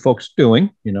respect what you folks are doing,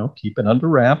 keep it under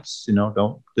wraps,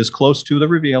 don't this close to the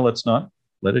reveal. Let's not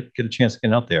let it get a chance to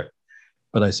get out there.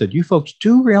 But I said, you folks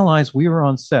do realize we were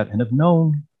on set and have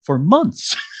known for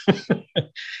months that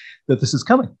this is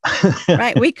coming.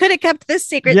 Right. We could have kept this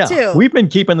secret too. We've been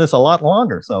keeping this a lot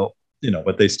longer. So,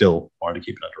 but they still wanted to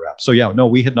keep it under wraps. So yeah, no,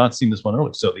 we had not seen this one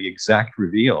earlier. So the exact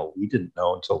reveal, we didn't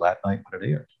know until that night when it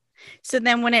aired. So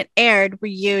then when it aired, were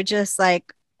you just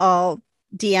like all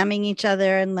DMing each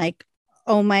other and like,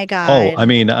 oh my God. Oh, I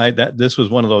mean, this was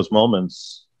one of those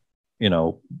moments, I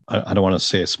don't want to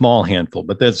say a small handful,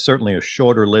 but there's certainly a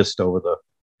shorter list over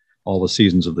all the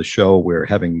seasons of the show where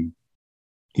having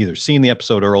either seeing the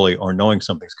episode early or knowing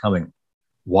something's coming,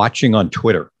 watching on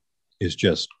Twitter is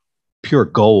just pure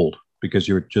gold because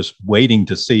you're just waiting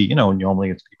to see, normally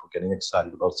it's people getting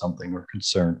excited about something or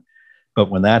concerned. But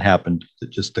when that happened,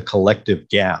 just the collective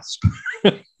gasp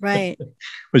Right.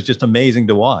 was just amazing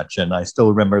to watch. And I still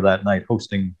remember that night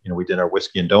hosting, we did our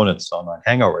whiskey and donuts on that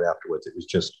hangout afterwards. It was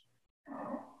just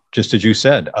as you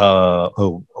said,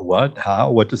 what,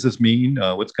 how, what does this mean?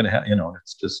 What's going to happen?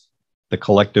 It's just the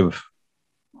collective,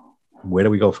 where do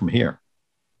we go from here?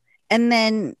 And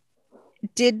then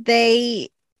did they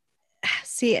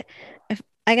see, if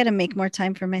I got to make more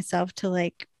time for myself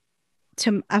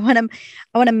I want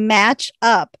to match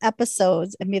up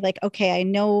episodes and be like, okay, I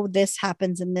know this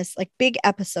happens in this, like big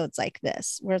episodes like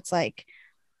this, where it's like,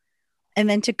 and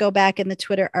then to go back in the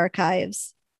Twitter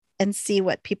archives and see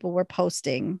what people were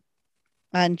posting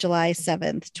on July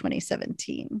 7th,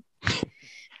 2017.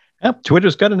 Yep,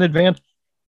 Twitter's got an advantage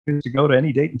to go to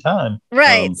any date and time.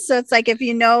 Right. So it's like, if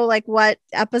you know, like what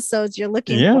episodes you're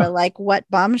looking for, like what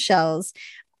bombshells,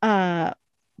 but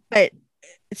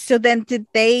so then did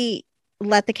they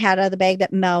let the cat out of the bag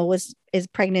that Mel is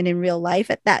pregnant in real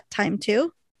life at that time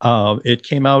too? It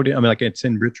came out, like it's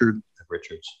in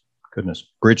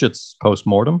Bridget's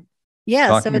postmortem. Yeah,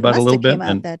 talking so about a little bit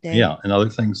and that day. Yeah, and other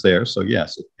things there. So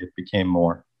yes, it became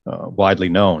more widely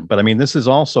known. But I mean, this is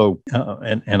also,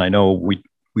 and I know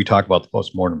we talk about the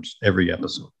postmortems every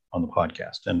episode on the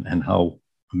podcast and how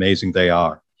amazing they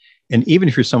are. And even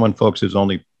if you're someone, folks, who's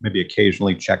only maybe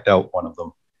occasionally checked out one of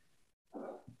them,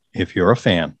 if you're a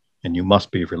fan, and you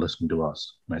must be if you're listening to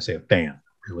us, and I say a fan,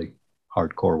 really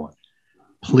hardcore one,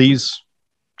 please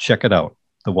check it out,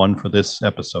 the one for this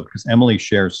episode, because Emily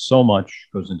shares so much,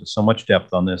 goes into so much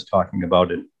depth on this, talking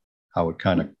about it, how it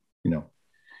kind of,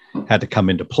 had to come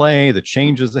into play, the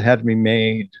changes that had to be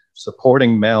made,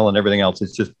 supporting Mel and everything else.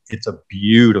 It's a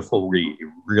beautiful read. It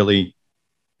really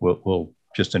will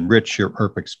just enrich your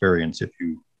ERP experience if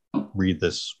you read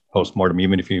this postmortem,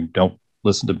 even if you don't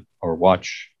listen to or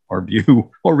watch or view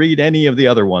or read any of the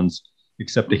other ones,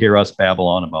 except to hear us babble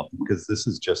on about them, because this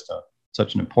is just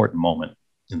such an important moment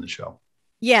in the show.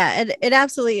 Yeah, it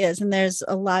absolutely is. And there's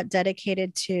a lot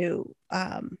dedicated to,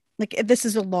 like, this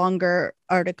is a longer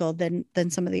article than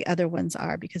some of the other ones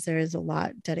are, because there is a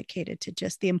lot dedicated to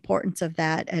just the importance of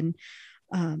that. And,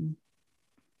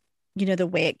 the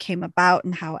way it came about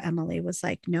and how Emily was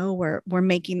like, no, we're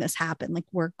making this happen. Like,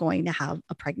 we're going to have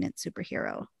a pregnant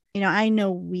superhero. I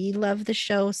know we love the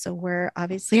show, so we're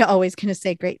obviously always going to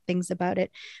say great things about it.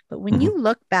 But when you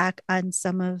look back on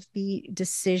some of the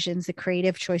decisions, the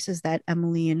creative choices that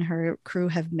Emily and her crew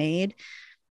have made,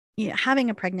 having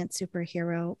a pregnant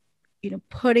superhero,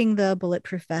 putting the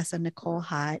bulletproof vest on Nicole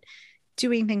Hott,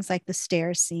 doing things like the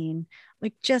stair scene,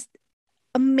 like just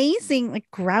amazing,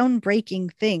 like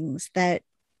groundbreaking things that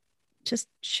just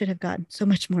should have gotten so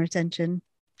much more attention.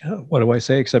 What do I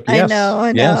say except yes? I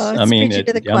know. Yes, I mean,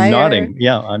 I'm nodding.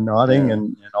 Yeah, I'm nodding, Yeah.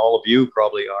 and all of you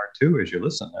probably are too as you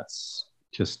listen. That's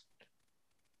just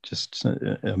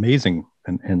amazing,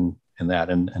 and that,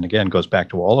 and again, goes back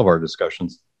to all of our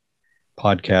discussions,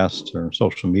 podcasts or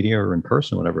social media or in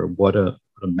person, whatever. What a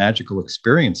magical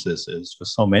experience this is for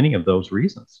so many of those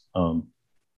reasons.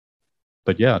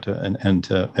 But yeah,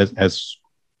 as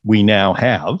we now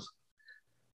have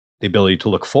the ability to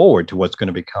look forward to what's going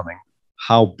to be coming,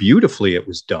 how beautifully it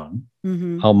was done,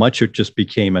 how much it just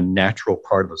became a natural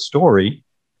part of the story,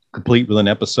 complete with an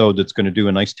episode that's going to do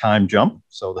a nice time jump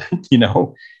so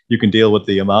that, you can deal with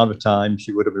the amount of time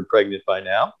she would have been pregnant by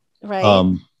now. Right.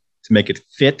 To make it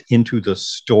fit into the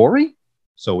story.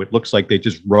 So it looks like they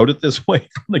just wrote it this way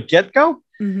from the get-go.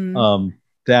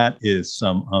 That is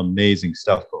some amazing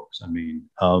stuff, folks. I mean,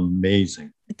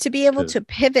 amazing. To be able to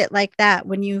pivot like that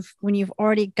when you've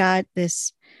already got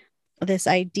this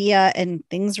idea and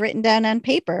things written down on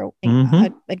paper.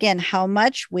 Again, how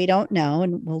much we don't know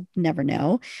and we'll never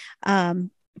know.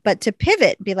 But to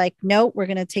pivot, be like, no, we're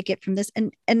going to take it from this.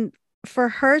 And for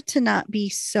her to not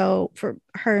be for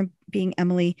her being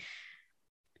Emily,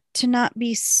 to not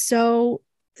be so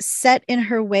set in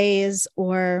her ways,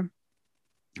 or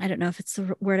I don't know if it's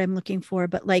the word I'm looking for,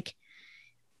 but like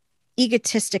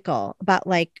egotistical about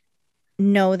like,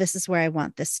 no, this is where I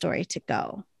want this story to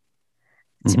go.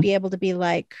 To be able to be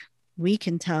like, we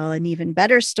can tell an even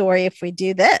better story if we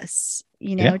do this,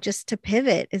 just to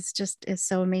pivot is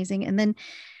so amazing. And then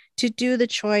to do the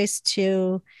choice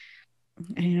to,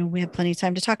 we have plenty of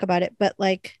time to talk about it, but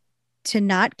like to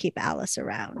not keep Alice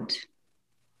around,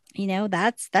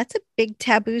 that's a big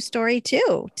taboo story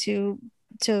too, to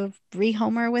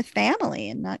rehome her with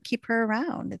family and not keep her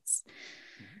around.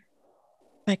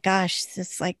 But gosh,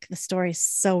 it's like the story is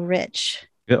so rich.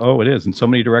 Oh, it is in so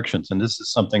many directions. And this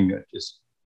is something that just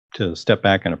to step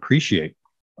back and appreciate,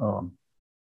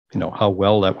 how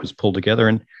well that was pulled together.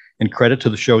 And credit to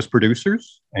the show's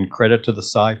producers and credit to the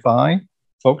sci-fi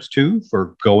folks too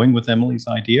for going with Emily's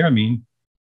idea. I mean,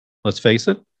 let's face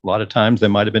it, a lot of times there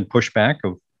might have been pushback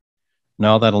of,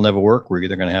 no, that'll never work. We're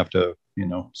either going to have to,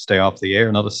 stay off the air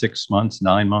another 6 months,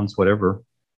 9 months, whatever,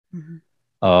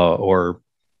 or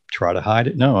try to hide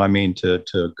it. No, I mean, to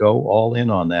go all in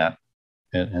on that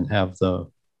and have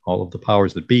all of the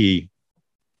powers that be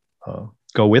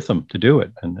go with them to do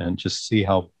it and just see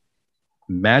how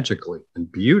magically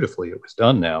and beautifully it was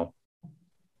done now.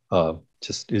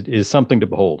 Just it is something to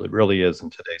behold. It really is in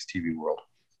today's TV world.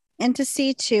 And to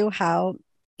see too how,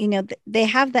 they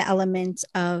have the element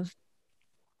of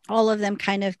all of them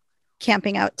kind of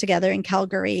camping out together in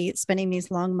Calgary, spending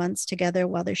these long months together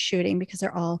while they're shooting because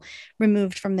they're all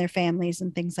removed from their families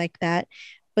and things like that.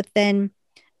 But then,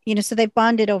 so they've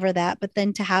bonded over that, but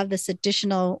then to have this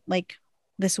additional, like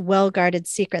this well-guarded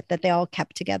secret that they all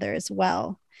kept together as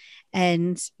well.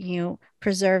 And,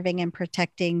 preserving and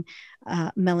protecting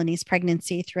Melanie's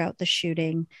pregnancy throughout the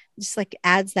shooting, just like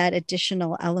adds that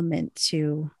additional element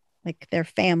to like their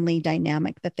family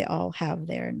dynamic that they all have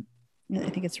there. And I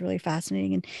think it's really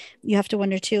fascinating. And you have to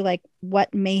wonder too, like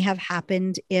what may have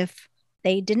happened if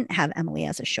they didn't have Emily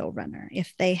as a showrunner,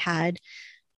 if they had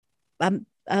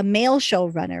a male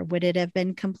showrunner, would it have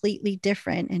been completely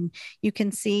different? And you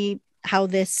can see how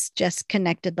this just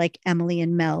connected like Emily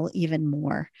and Mel even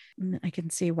more. And I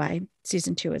can see why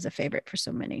season 2 is a favorite for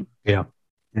so many. Yeah.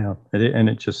 And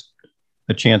it's just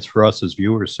a chance for us as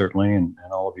viewers, certainly, and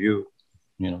all of you,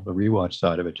 the rewatch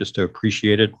side of it, just to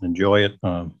appreciate it, enjoy it,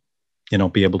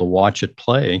 be able to watch it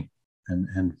play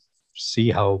and see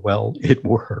how well it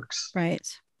works. Right.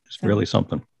 It's really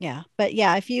something. Yeah. But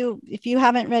yeah, if you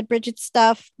haven't read Bridget's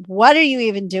stuff, what are you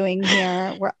even doing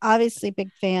here? We're obviously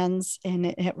big fans, and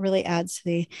it really adds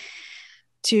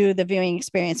to the viewing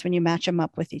experience when you match them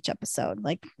up with each episode.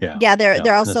 Like,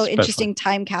 they're also interesting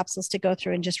time capsules to go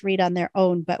through and just read on their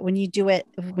own. But when you do it,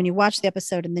 when you watch the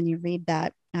episode and then you read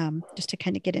that, just to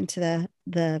kind of get into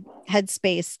the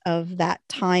headspace of that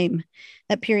time,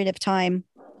 that period of time,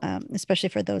 especially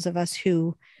for those of us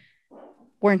who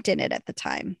weren't in it at the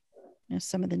time,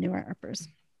 some of the newer Earpers.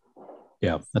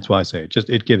 Yeah, that's why I say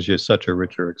it gives you such a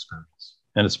richer experience,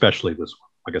 and especially this one.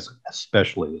 I guess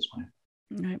especially this one.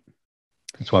 Right.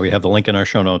 That's why we have the link in our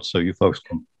show notes so you folks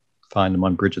can find them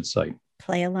on Bridget's site.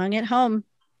 Play along at home.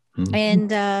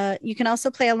 And you can also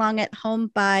play along at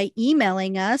home by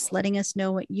emailing us, letting us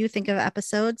know what you think of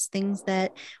episodes, things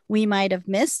that we might have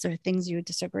missed or things you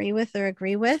disagree with or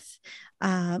agree with.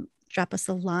 Drop us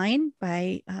a line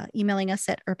by emailing us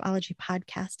at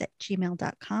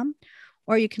erpologypodcast@gmail.com,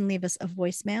 or you can leave us a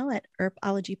voicemail at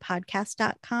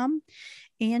erpologypodcast.com.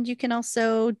 And you can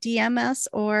also DM us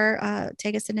or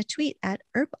take us in a tweet at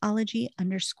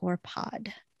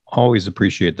erpology_pod. Always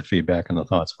appreciate the feedback and the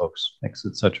thoughts, folks. Makes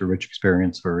it such a rich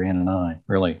experience for Ann and I,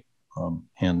 really.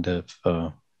 And if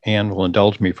Ann will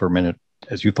indulge me for a minute,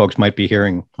 as you folks might be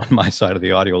hearing on my side of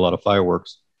the audio, a lot of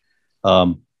fireworks.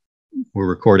 We're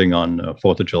recording on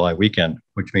 4th of July weekend,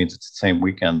 which means it's the same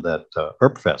weekend that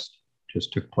ERPFest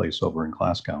just took place over in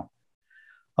Glasgow.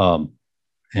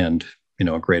 And,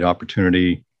 a great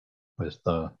opportunity with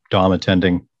Dom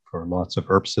attending for lots of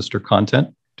ERP sister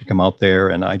content to come out there.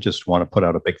 And I just want to put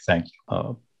out a big thank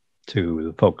you to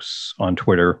the folks on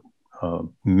Twitter,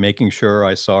 making sure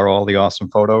I saw all the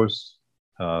awesome photos.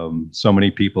 So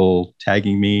many people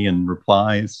tagging me in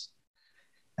replies,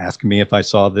 asking me if I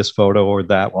saw this photo or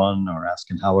that one, or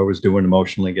asking how I was doing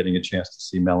emotionally, getting a chance to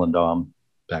see Mel and Dom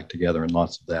back together and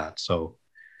lots of that. So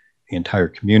the entire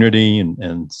community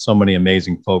and so many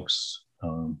amazing folks,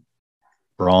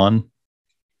 Braun,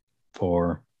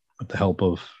 with the help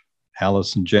of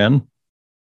Alice and Jen,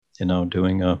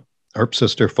 doing a ERP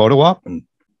sister photo op and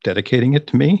dedicating it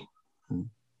to me.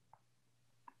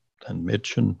 And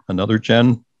Mitch and another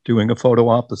Jen doing a photo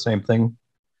op, the same thing,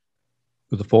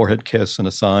 with a forehead kiss and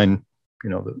a sign,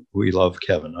 that we love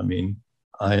Kevin. I mean,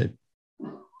 I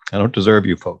don't deserve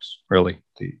you folks, really.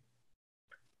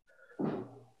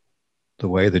 The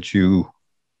way that you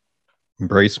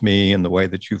embrace me and the way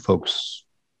that you folks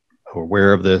are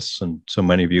aware of this and so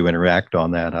many of you interact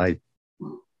on that,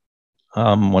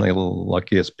 I'm one of the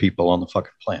luckiest people on the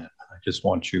fucking planet. I just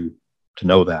want you to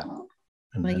know that.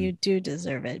 Well, you do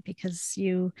deserve it, because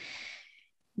you're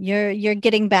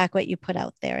getting back what you put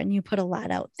out there, and you put a lot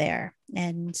out there.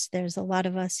 And there's a lot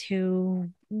of us who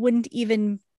wouldn't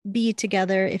even be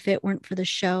together if it weren't for the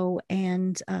show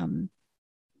and,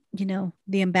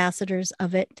 the ambassadors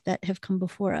of it that have come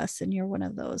before us. And you're one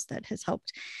of those that has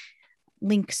helped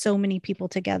link so many people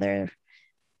together.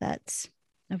 That's,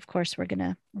 of course, we're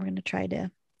gonna try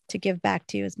to give back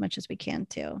to you as much as we can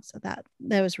too. So that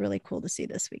was really cool to see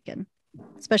this weekend,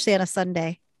 especially on a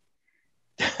Sunday.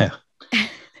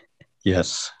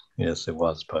 Yes, it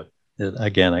was. But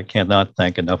again, I cannot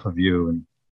thank enough of you, and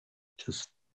just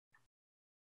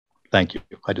thank you.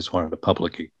 I just wanted to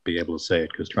publicly be able to say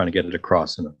it, because trying to get it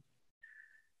across in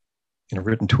a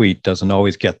written tweet doesn't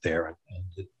always get there, and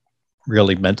it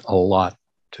really meant a lot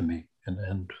to me,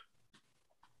 and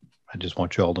I just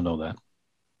want you all to know that.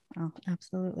 Oh,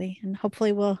 absolutely. And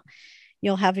hopefully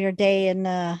you'll have your day in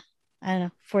I don't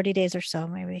know, 40 days or so,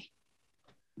 maybe.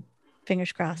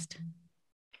 Fingers crossed.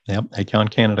 Yep. HACon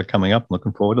Canada coming up.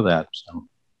 Looking forward to that. So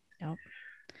yep.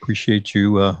 Appreciate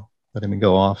you letting me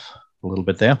go off a little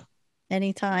bit there.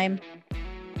 Anytime.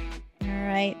 All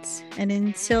right. And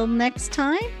until next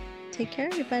time, take care,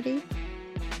 everybody.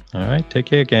 All right. Take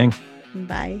care, gang.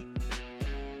 Bye.